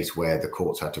was a case where the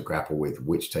courts had to grapple with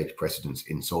which takes precedence,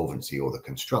 Insolvency or the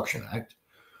Construction Act.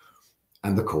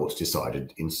 And the courts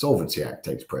decided Insolvency Act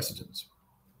takes precedence.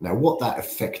 Now, what that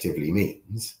effectively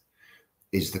means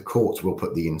is the courts will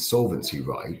put the insolvency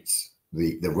rights,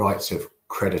 the rights of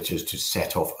creditors to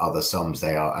set off other sums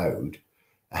they are owed,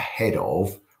 ahead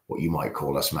of what you might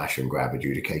call a smash and grab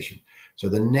adjudication. So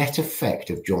the net effect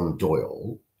of John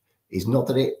Doyle is not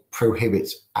that it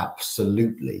prohibits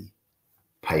absolutely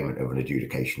payment of an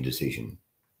adjudication decision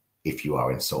if you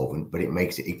are insolvent, but it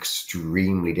makes it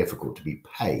extremely difficult to be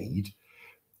paid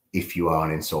if you are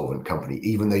an insolvent company.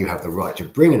 Even though you have the right to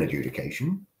bring an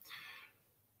adjudication,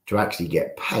 to actually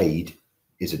get paid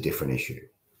is a different issue.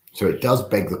 So it does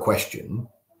beg the question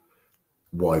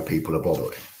why people are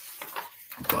bothering.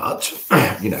 But,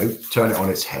 you know, turn it on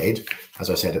its head, as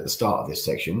I said at the start of this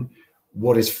section,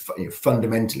 what is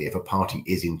fundamentally, if a party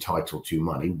is entitled to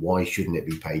money, why shouldn't it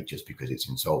be paid just because it's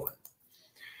insolvent?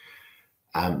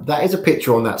 That is a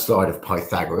picture on that slide of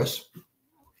Pythagoras.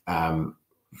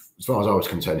 As far as I was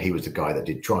concerned, he was the guy that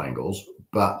did triangles.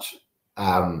 But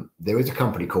there is a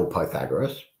company called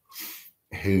Pythagoras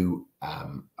who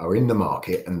are in the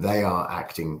market, and they are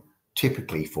acting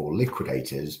typically for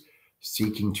liquidators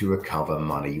seeking to recover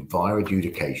money via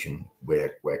adjudication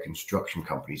where construction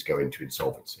companies go into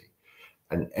insolvency.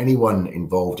 And anyone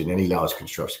involved in any large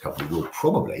construction company will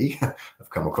probably have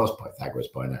come across Pythagoras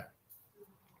by now.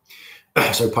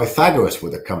 So Pythagoras were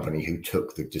the company who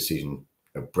took the decision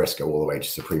of Bresco all the way to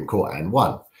Supreme Court and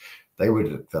won. They were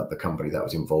the company that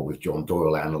was involved with John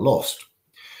Doyle and lost.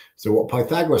 So what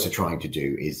Pythagoras are trying to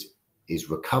do is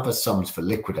recover sums for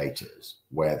liquidators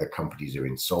where the companies are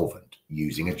insolvent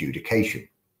using adjudication.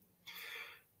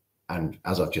 And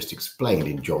as I've just explained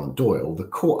in John Doyle, the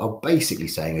court are basically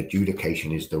saying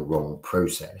adjudication is the wrong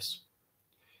process.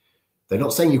 They're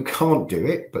not saying you can't do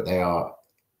it, but they are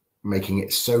making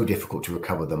it so difficult to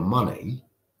recover the money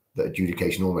that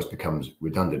adjudication almost becomes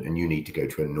redundant and you need to go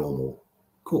to a normal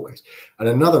court case. And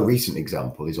another recent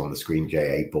example is on the screen,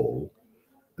 J.A. Ball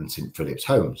and St. Philip's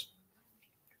Homes.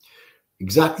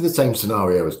 Exactly the same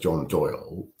scenario as John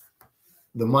Doyle.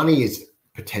 The money is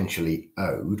potentially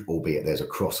owed, albeit there's a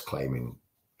cross-claiming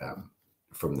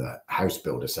from the house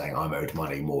builder saying I'm owed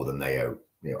money more than they owe,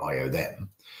 I owe them.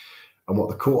 And what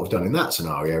the court have done in that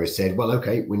scenario is said, well,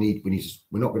 okay, we're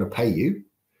not going to pay you.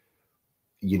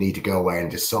 You need to go away and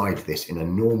decide this in a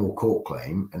normal court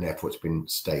claim, and therefore it's been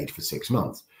stayed for 6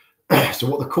 months. So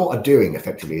what the court are doing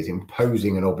effectively is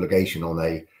imposing an obligation on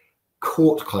a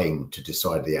court claim to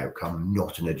decide the outcome,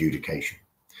 not an adjudication.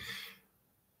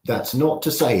 That's not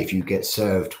to say if you get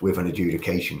served with an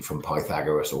adjudication from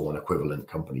Pythagoras or an equivalent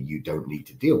company, you don't need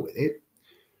to deal with it.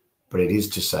 But it is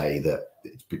to say that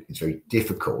it's very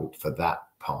difficult for that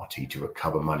party to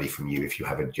recover money from you if you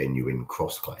have a genuine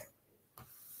cross-claim.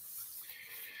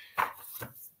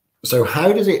 So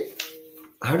how does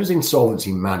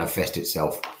insolvency manifest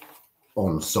itself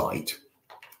on site,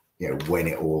 when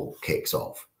it all kicks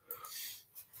off?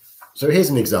 So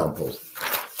here's an example.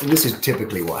 And this is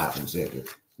typically what happens.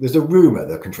 There's a rumor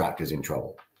the contractor's in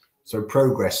trouble. So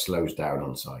progress slows down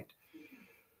on site.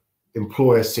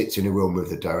 Employer sits in a room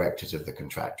with the directors of the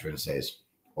contractor and says,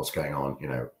 what's going on,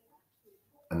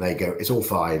 and they go, it's all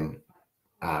fine.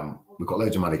 We've got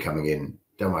loads of money coming in.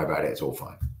 Don't worry about it. It's all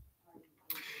fine.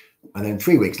 And then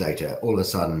 3 weeks later, all of a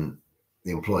sudden,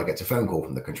 the employer gets a phone call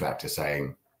from the contractor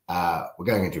saying, we're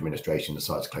going into administration, the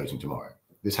site's closing tomorrow.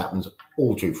 This happens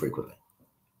all too frequently.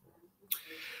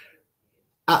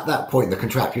 At that point, the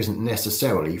contractor isn't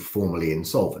necessarily formally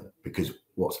insolvent, because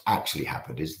what's actually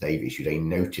happened is they've issued a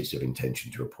notice of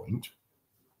intention to appoint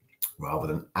rather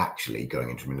than actually going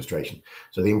into administration.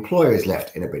 So the employer is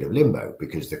left in a bit of limbo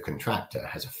because the contractor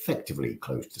has effectively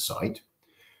closed the site,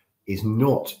 is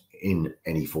not in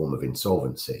any form of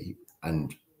insolvency,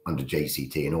 and under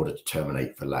JCT, in order to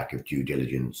terminate for lack of due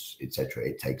diligence, etc.,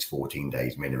 it takes 14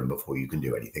 days minimum before you can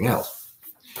do anything else.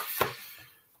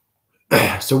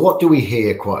 So what do we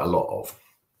hear quite a lot of?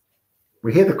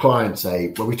 We hear the client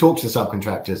say, well, we talk to the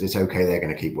subcontractors, it's okay, they're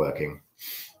going to keep working.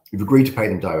 We've agreed to pay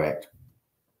them direct.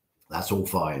 That's all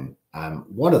fine.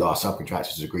 One of our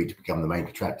subcontractors has agreed to become the main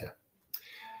contractor.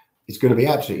 It's going to be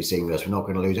absolutely seamless. We're not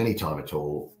going to lose any time at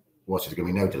all. What's there's going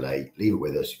to be no delay. Leave it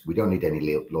with us. We don't need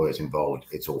any lawyers involved.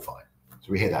 It's all fine.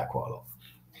 So we hear that quite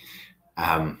a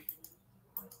lot.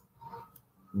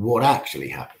 What actually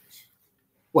happens?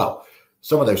 Well,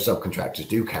 some of those subcontractors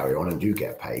do carry on and do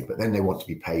get paid, but then they want to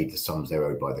be paid the sums they're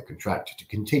owed by the contractor to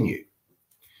continue.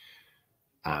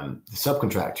 The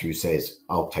subcontractor who says,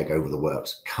 I'll take over the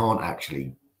works, can't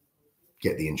actually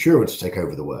get the insurer to take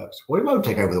over the works, or he won't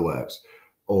take over the works,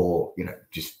 or, you know,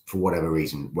 just for whatever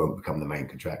reason won't become the main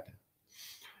contractor.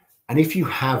 And if you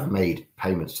have made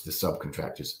payments to the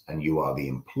subcontractors and you are the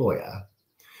employer,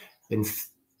 then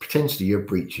potentially you're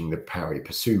breaching the pari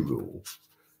passu rule.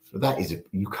 So that is,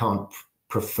 you can't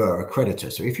prefer a creditor.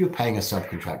 So if you're paying a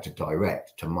subcontractor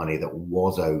direct to money that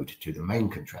was owed to the main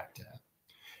contractor,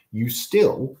 you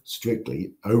still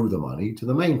strictly owe the money to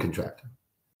the main contractor.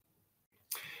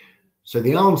 So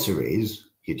the answer is,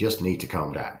 you just need to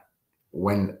calm down.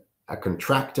 When a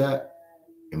contractor,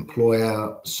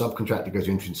 employer, subcontractor goes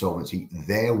into insolvency,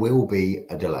 there will be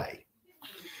a delay.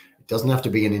 It doesn't have to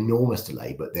be an enormous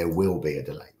delay, but there will be a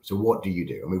delay. So what do you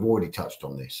do? And we've already touched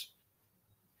on this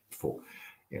before.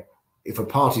 If a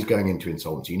party is going into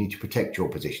insolvency, you need to protect your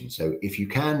position. So if you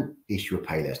can, issue a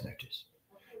pay less notice.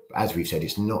 But as we've said,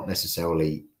 it's not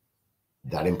necessarily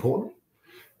that important.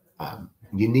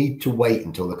 You need to wait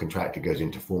until the contractor goes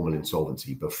into formal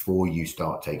insolvency before you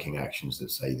start taking actions that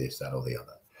say this, that, or the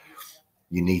other.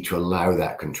 You need to allow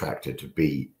that contractor to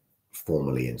be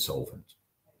formally insolvent.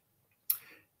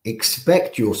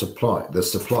 Expect your the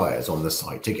suppliers on the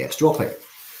site to get stroppy,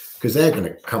 because they're going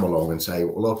to come along and say,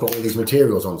 well, I've got all these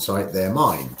materials on site, they're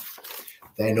mine.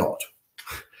 They're not.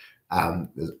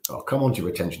 I'll come on to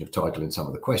retention of title in some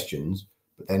of the questions,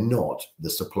 but they're not the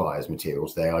supplier's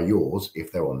materials. They are yours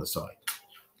if they're on the site.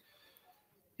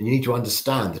 And you need to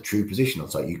understand the true position on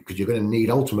site, because you're going to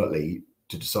need ultimately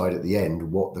to decide at the end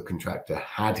what the contractor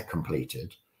had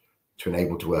completed to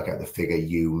enable to work out the figure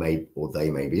you may or they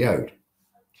may be owed.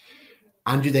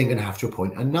 And you're then going to have to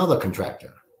appoint another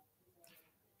contractor.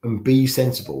 And be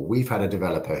sensible. We've had a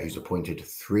developer who's appointed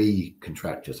 3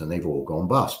 contractors and they've all gone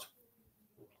bust,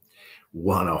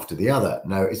 one after the other.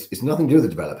 Now, it's nothing to do with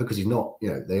the developer, because he's not, you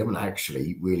know, they haven't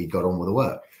actually really got on with the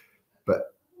work.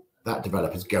 But that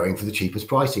developer's going for the cheapest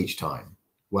price each time.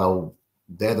 Well,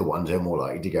 they're the ones who are more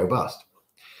likely to go bust.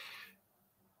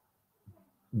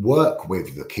 Work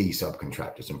with the key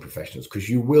subcontractors and professionals, because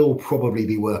you will probably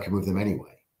be working with them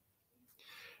anyway.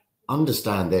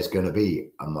 Understand there's going to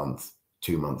be a month,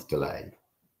 2-month delay.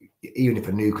 Even if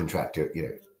a new contractor, you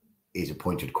know, is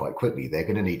appointed quite quickly, they're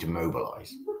going to need to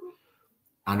mobilize.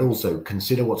 And also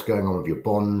consider what's going on with your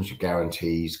bonds, your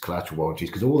guarantees, collateral warranties,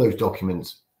 because all those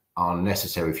documents are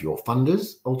necessary for your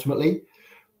funders ultimately.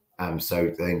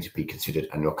 So they need to be considered.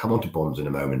 And we'll come on to bonds in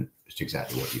a moment as to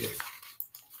exactly what you do.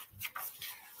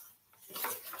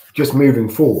 Just moving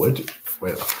forward,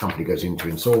 where a company goes into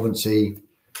insolvency,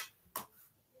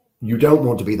 you don't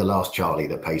want to be the last Charlie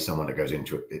that pays someone that goes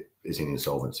into it is in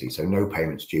insolvency. So no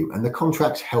payments due, and the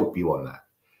contracts help you on that.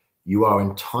 You are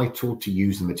entitled to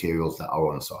use the materials that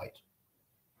are on site.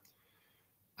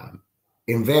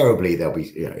 Invariably, there'll be,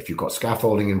 you know, if you've got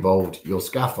scaffolding involved, your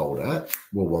scaffolder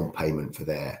will want payment for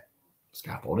their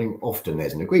scaffolding. Often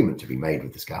there's an agreement to be made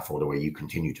with the scaffolder where you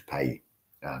continue to pay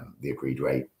the agreed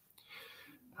rate.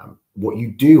 What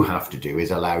you do have to do is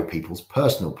allow people's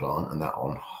personal plant and that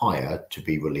on hire to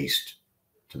be released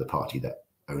to the party that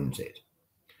owns it.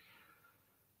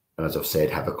 And as I've said,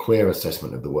 have a clear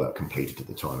assessment of the work completed at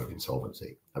the time of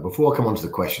insolvency. Now, before I come on to the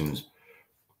questions,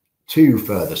 2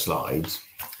 further slides,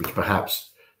 which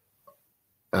perhaps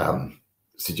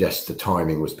suggests the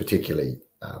timing was particularly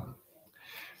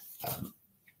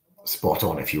spot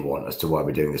on, if you want, as to why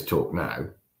we're doing this talk now.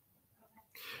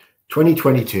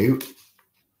 2022,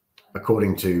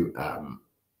 according to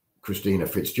Christina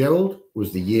Fitzgerald,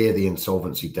 was the year the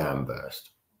insolvency dam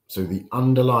burst. So the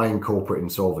underlying corporate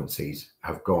insolvencies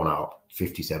have gone up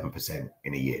 57%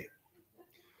 in a year.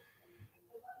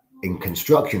 In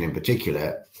construction in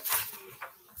particular,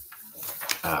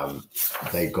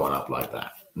 they've gone up like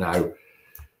that. Now,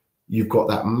 you've got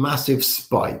that massive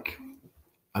spike,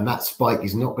 and that spike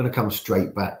is not going to come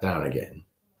straight back down again.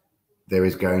 There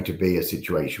is going to be a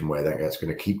situation where that's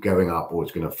going to keep going up, or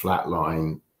it's going to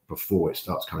flatline before it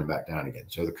starts coming back down again.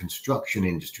 So the construction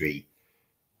industry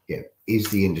is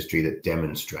the industry that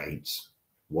demonstrates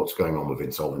what's going on with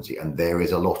insolvency, and there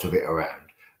is a lot of it around.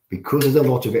 Because there's a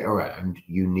lot of it around,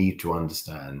 you need to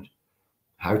understand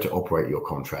how to operate your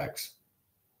contracts,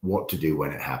 what to do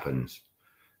when it happens,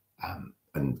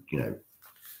 and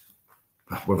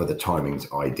whether the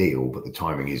timing's ideal, but the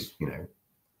timing is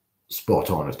spot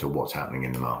on as to what's happening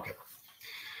in the market.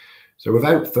 So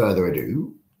without further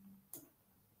ado,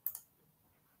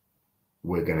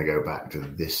 we're going to go back to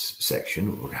this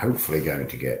section. We're hopefully going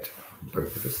to get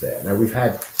both of us there. Now, we've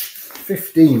had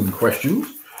 15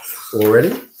 questions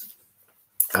already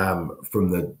from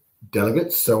the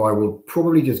delegates, so I will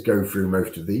probably just go through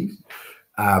most of these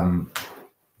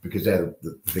because they're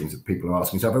the things that people are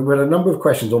asking. So we had a number of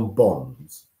questions on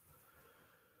bonds.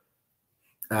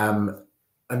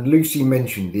 And Lucy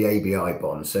mentioned the ABI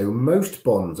bond. So most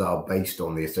bonds are based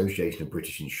on the Association of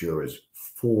British Insurers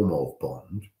form of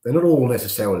bond. They're not all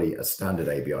necessarily a standard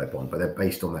ABI bond, but they're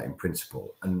based on that in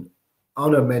principle. And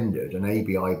unamended, an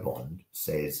ABI bond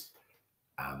says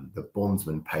the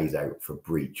bondsman pays out for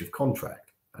breach of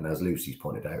contract. And as Lucy's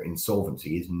pointed out,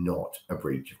 insolvency is not a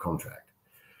breach of contract.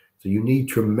 So you need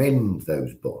to amend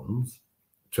those bonds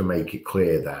to make it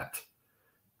clear that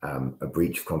a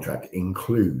breach of contract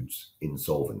includes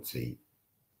insolvency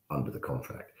under the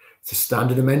contract. It's a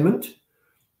standard amendment,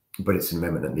 but it's an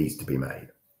amendment that needs to be made.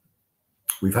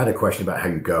 We've had a question about how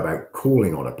you go about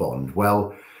calling on a bond.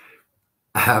 Well,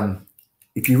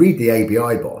 if you read the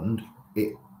ABI bond,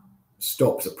 it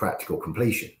stops at practical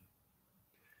completion.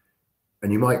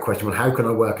 And you might question, well, how can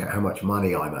I work out how much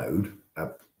money I'm owed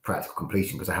at practical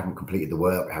completion because I haven't completed the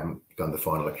work, I haven't done the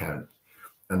final account?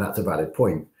 And that's a valid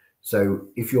point. So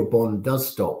if your bond does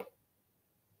stop,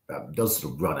 does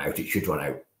sort of run out, it should run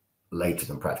out later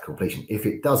than practical completion. If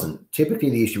it doesn't, typically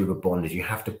the issue with a bond is you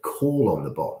have to call on the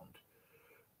bond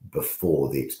before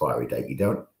the expiry date. You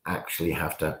don't actually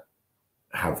have to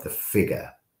have the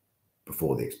figure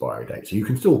before the expiry date. So you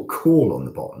can still call on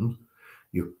the bond.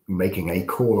 You're making a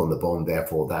call on the bond,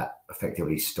 therefore that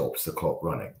effectively stops the clock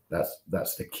running.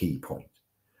 That's the key point.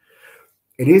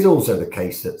 It is also the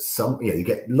case that you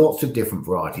get lots of different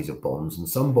varieties of bonds, and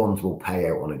some bonds will pay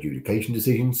out on adjudication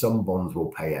decisions. Some bonds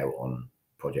will pay out on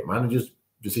project managers'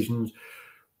 decisions.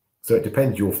 So it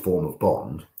depends your form of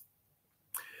bond.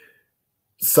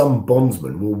 Some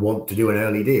bondsmen will want to do an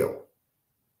early deal.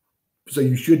 So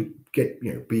you should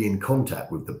be in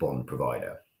contact with the bond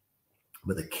provider.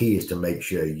 But the key is to make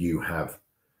sure you have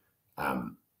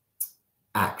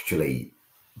actually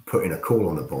put in a call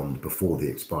on the bond before the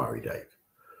expiry date.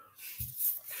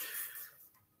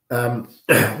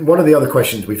 One of the other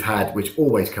questions we've had, which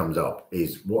always comes up,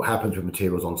 is what happens with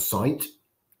materials on site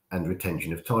and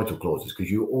retention of title clauses,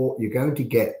 because you're going to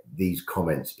get these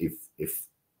comments if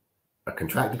a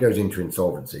contractor goes into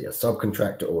insolvency, a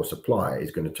subcontractor or a supplier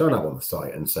is going to turn up on the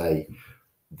site and say,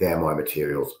 they're my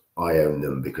materials, I own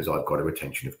them because I've got a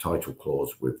retention of title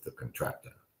clause with the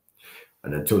contractor.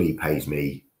 And until he pays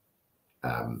me,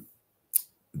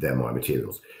 they're my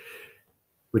materials.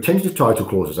 Retention of title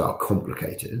clauses are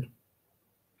complicated.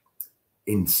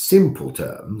 In simple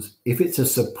terms, if it's a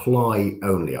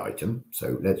supply-only item,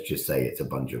 so let's just say it's a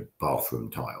bunch of bathroom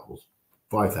tiles,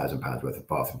 £5,000 worth of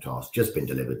bathroom tiles just been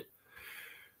delivered.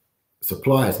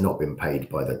 Supplier's not been paid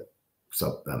by the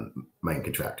main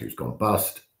contractor who's gone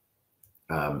bust.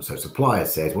 So supplier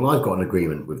says, well, I've got an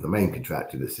agreement with the main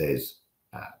contractor that says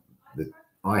that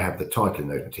I have the title in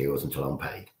those materials until I'm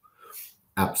paid.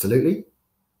 Absolutely.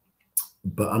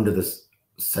 But under the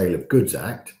Sale of Goods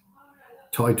Act,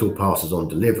 title passes on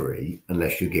delivery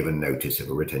unless you're given notice of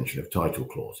a retention of title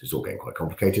clause. It's all getting quite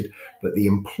complicated, but the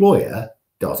employer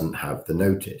doesn't have the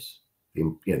notice.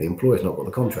 The employer's not got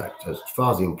the contract. So as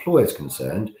far as the employer is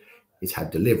concerned, it's had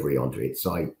delivery onto its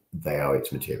site. They are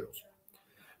its materials.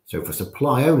 So for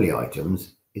supply-only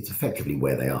items, it's effectively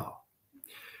where they are.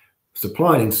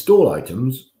 Supply and install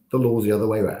items, the law's the other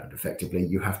way around. Effectively,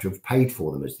 you have to have paid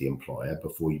for them as the employer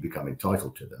before you become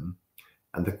entitled to them.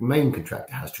 And the main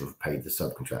contractor has to have paid the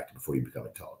subcontractor before you become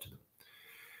entitled to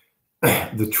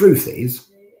them. The truth is,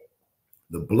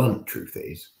 the blunt truth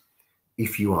is,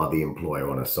 if you are the employer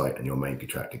on a site and your main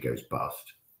contractor goes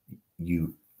bust,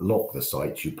 you lock the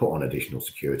sites, you put on additional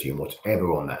security, and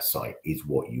whatever on that site is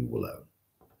what you will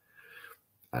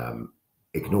own.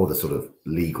 Ignore the sort of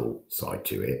legal side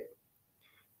to it.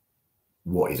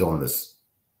 What is on this,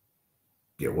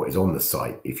 what is on the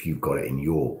site, if you've got it in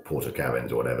your porta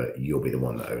cabins or whatever, you'll be the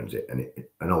one that owns it.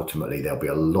 And ultimately there'll be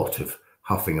a lot of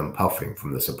huffing and puffing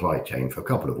from the supply chain for a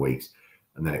couple of weeks,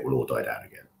 and then it will all die down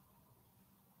again.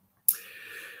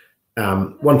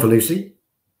 One for Lucy.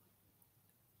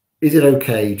 Is it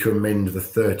okay to amend the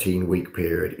 13-week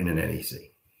period in an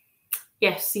NEC?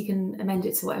 Yes, you can amend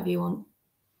it to whatever you want.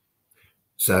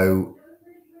 So,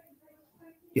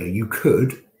 you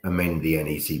could amend the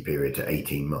NEC period to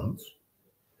 18 months.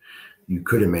 You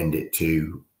could amend it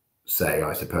to say,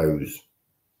 I suppose,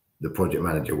 the project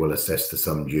manager will assess the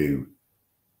sum due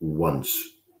once,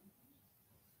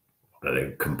 I don't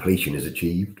know, completion is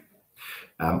achieved.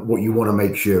 What you want to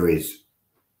make sure is,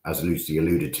 as Lucy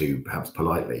alluded to, perhaps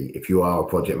politely, if you are a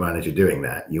project manager doing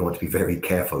that, you want to be very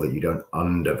careful that you don't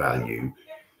undervalue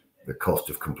the cost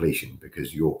of completion,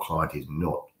 because your client is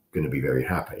not going to be very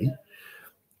happy.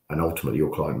 And ultimately,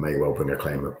 your client may well bring a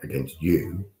claim up against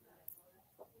you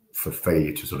for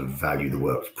failure to sort of value the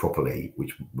works properly,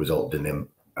 which resulted in them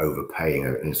overpaying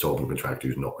an insolvent contractor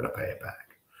who's not going to pay it back.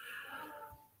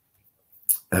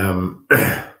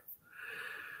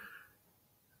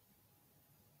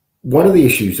 One of the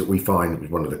issues that we find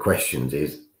with one of the questions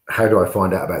is, how do I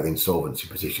find out about the insolvency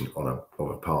position of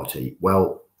a party?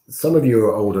 Well, some of you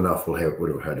are old enough would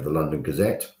have heard of the London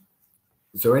Gazette.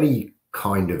 So any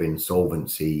kind of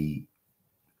insolvency,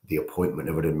 the appointment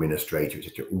of an administrator,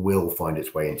 etc., will find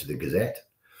its way into the Gazette.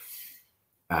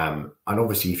 And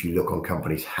obviously, if you look on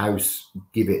Companies House,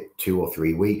 give it 2 or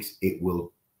 3 weeks, it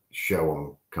will show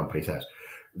on Companies House.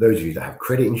 Those of you that have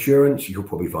credit insurance, you'll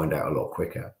probably find out a lot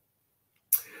quicker.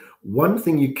 One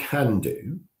thing you can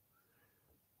do,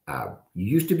 you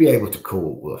used to be able to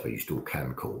call, well, you still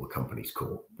can call the company's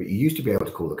court, but you used to be able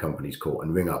to call the company's court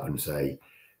and ring up and say,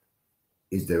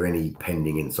 is there any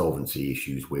pending insolvency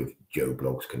issues with Joe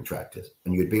Blogg's contractors?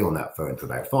 And you'd be on that phone for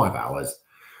about 5 hours.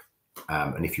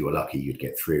 And if you were lucky, you'd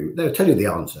get through. They'll tell you the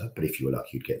answer, but if you were lucky,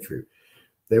 you'd get through.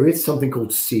 There is something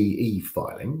called CE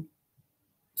filing.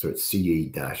 So it's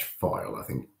CE-file, I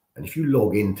think. And if you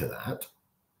log into that,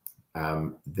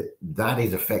 that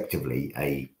is effectively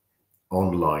a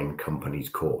online company's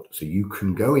court. So you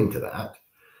can go into that.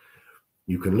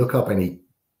 You can look up any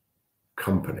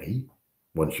company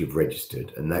once you've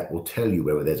registered, and that will tell you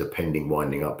whether there's a pending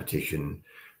winding up petition,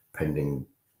 pending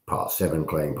Part 7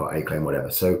 claim, Part 8 claim, whatever.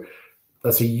 So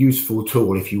that's a useful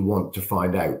tool if you want to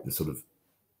find out the sort of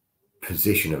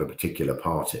position of a particular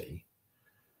party,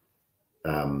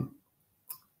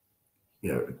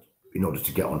 in order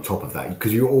to get on top of that,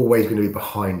 because you're always going to be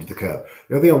behind the curve.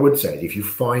 The other thing I would say is, if you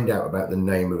find out about the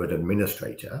name of an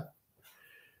administrator,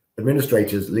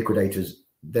 administrators, liquidators,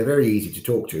 they're very easy to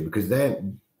talk to, because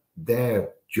their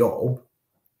job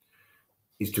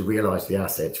is to realize the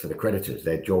assets for the creditors.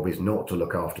 Their job is not to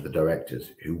look after the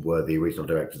directors who were the original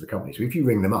directors of the company. So if you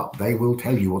ring them up, they will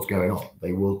tell you what's going on.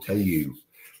 They will tell you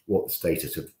what the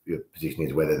status of your position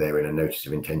is, whether they're in a notice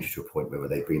of intention to appoint, whether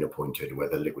they've been appointed,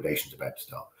 whether liquidation's about to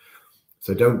start.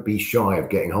 So don't be shy of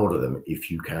getting hold of them if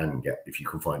you can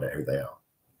find out who they are.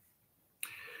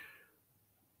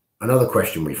 Another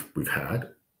question we've had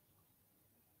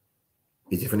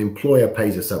is, if an employer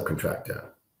pays a subcontractor,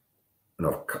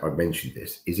 and I've mentioned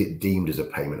this, is it deemed as a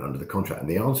payment under the contract? And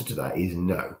the answer to that is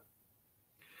no.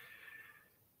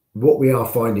 What we are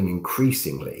finding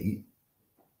increasingly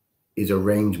is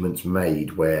arrangements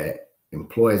made where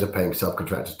employers are paying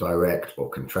subcontractors direct, or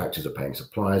contractors are paying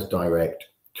suppliers direct,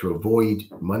 to avoid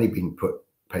money being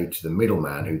paid to the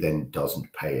middleman, who then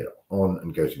doesn't pay it on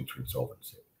and goes into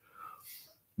insolvency.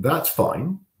 That's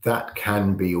fine. That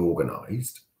can be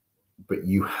organized, but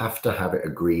you have to have it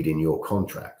agreed in your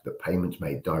contract that payments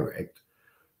made direct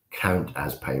count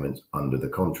as payments under the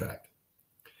contract.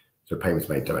 So payments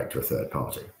made direct to a third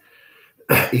party.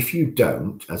 If you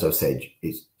don't, as I've said,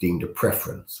 it's deemed a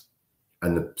preference.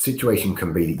 And the situation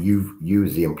can be that you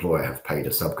as the employer have paid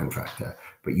a subcontractor,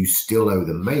 but you still owe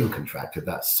the main contractor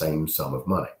that same sum of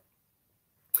money.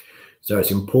 So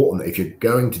it's important that if you're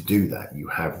going to do that, you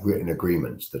have written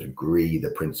agreements that agree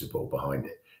the principle behind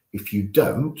it. If you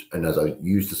don't, and as I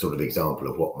used the sort of example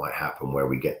of what might happen where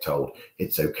we get told,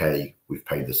 it's okay, we've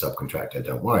paid the subcontractor,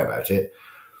 don't worry about it,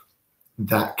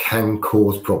 that can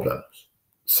cause problems.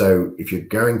 So if you're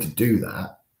going to do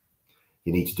that,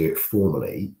 you need to do it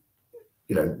formally.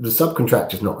 The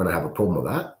subcontractor is not going to have a problem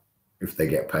with that if they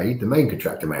get paid. The main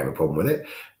contractor may have a problem with it.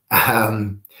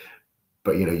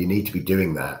 But, you need to be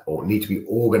doing that, or need to be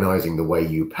organizing the way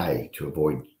you pay to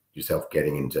avoid yourself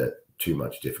getting into too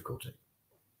much difficulty.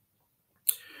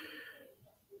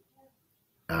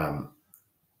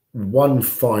 One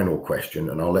final question,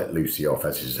 and I'll let Lucy off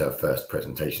as this is her first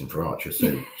presentation for Archer,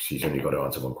 so she's only got to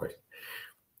answer one question.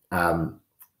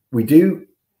 We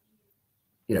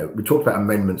talked about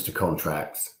amendments to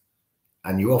contracts,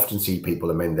 and you often see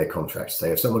people amend their contracts.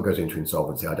 Say, if someone goes into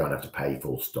insolvency, I don't have to pay,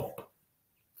 full stop.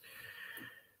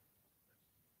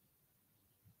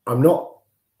 I'm not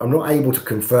able to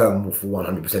confirm for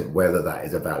 100% whether that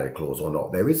is a valid clause or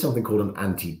not. There is something called an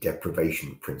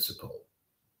anti-deprivation principle,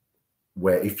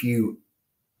 where if you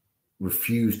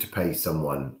refuse to pay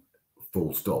someone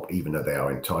full stop, even though they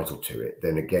are entitled to it,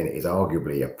 then again, it is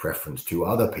arguably a preference to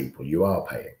other people you are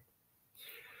paying.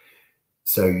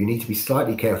 So you need to be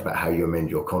slightly careful about how you amend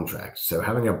your contract. So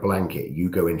having a blanket, you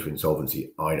go into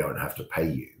insolvency, I don't have to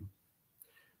pay you,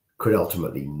 could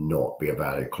ultimately not be a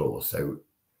valid clause. So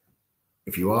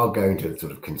if you are going to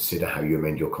sort of consider how you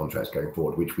amend your contracts going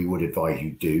forward, which we would advise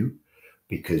you do,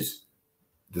 because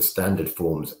the standard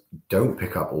forms don't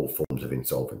pick up all forms of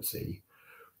insolvency.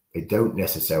 They don't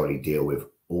necessarily deal with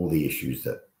all the issues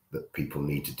that people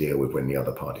need to deal with when the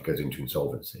other party goes into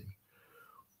insolvency.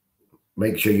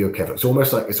 Make sure you're careful. It's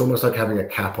almost like having a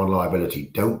cap on liability.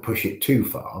 Don't push it too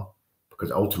far,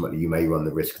 because ultimately you may run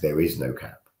the risk there is no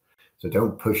cap. So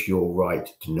don't push your right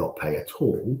to not pay at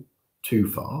all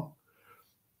too far,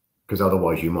 because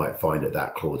otherwise you might find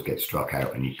that clause gets struck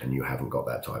out and you haven't got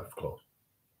that type of clause.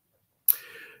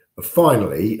 But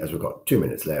finally, as we've got 2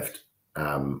 minutes left,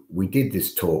 we did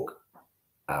this talk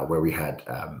where we had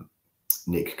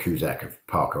Nick Cusack of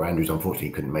Parker Andrews. Unfortunately,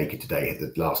 he couldn't make it today.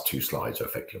 The last 2 slides are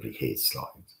effectively his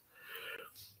slides.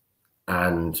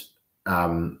 And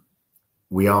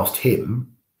we asked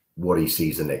him what he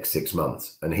sees the next 6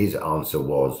 months. And his answer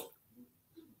was,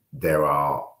 there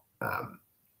are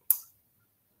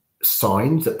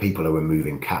signs that people are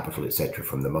removing capital, etc.,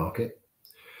 from the market.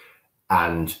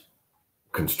 And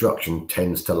construction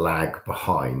tends to lag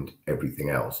behind everything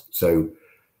else. So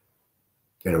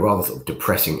in a rather sort of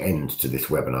depressing end to this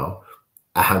webinar,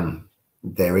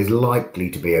 there is likely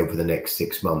to be over the next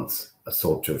 6 months a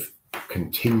sort of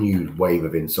continued wave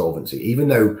of insolvency. Even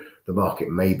though the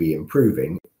market may be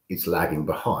improving, it's lagging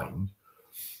behind.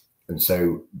 And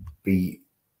so be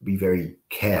very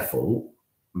careful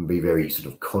and be very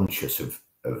sort of conscious of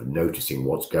noticing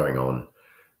what's going on,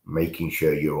 making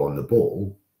sure you're on the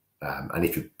ball. And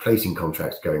if you're placing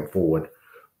contracts going forward,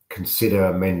 consider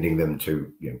amending them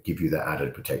to give you that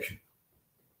added protection.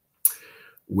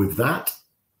 With that,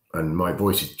 and my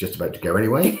voice is just about to go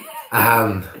anyway,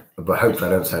 but hopefully I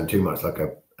don't sound too much like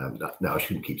a, no, I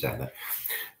shouldn't keep saying that.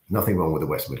 Nothing wrong with the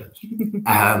West Midlands.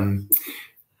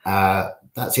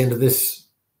 That's the end of this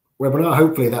webinar.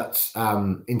 Hopefully that's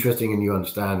interesting and you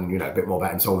understand a bit more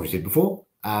about insolvency before.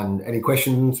 And any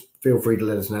questions, feel free to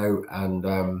let us know, and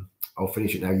I'll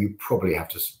finish it now. You probably have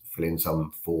to fill in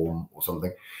some form or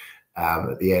something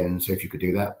at the end. So if you could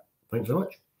do that, thanks so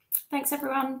much. Thanks,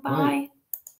 everyone. Bye. Bye.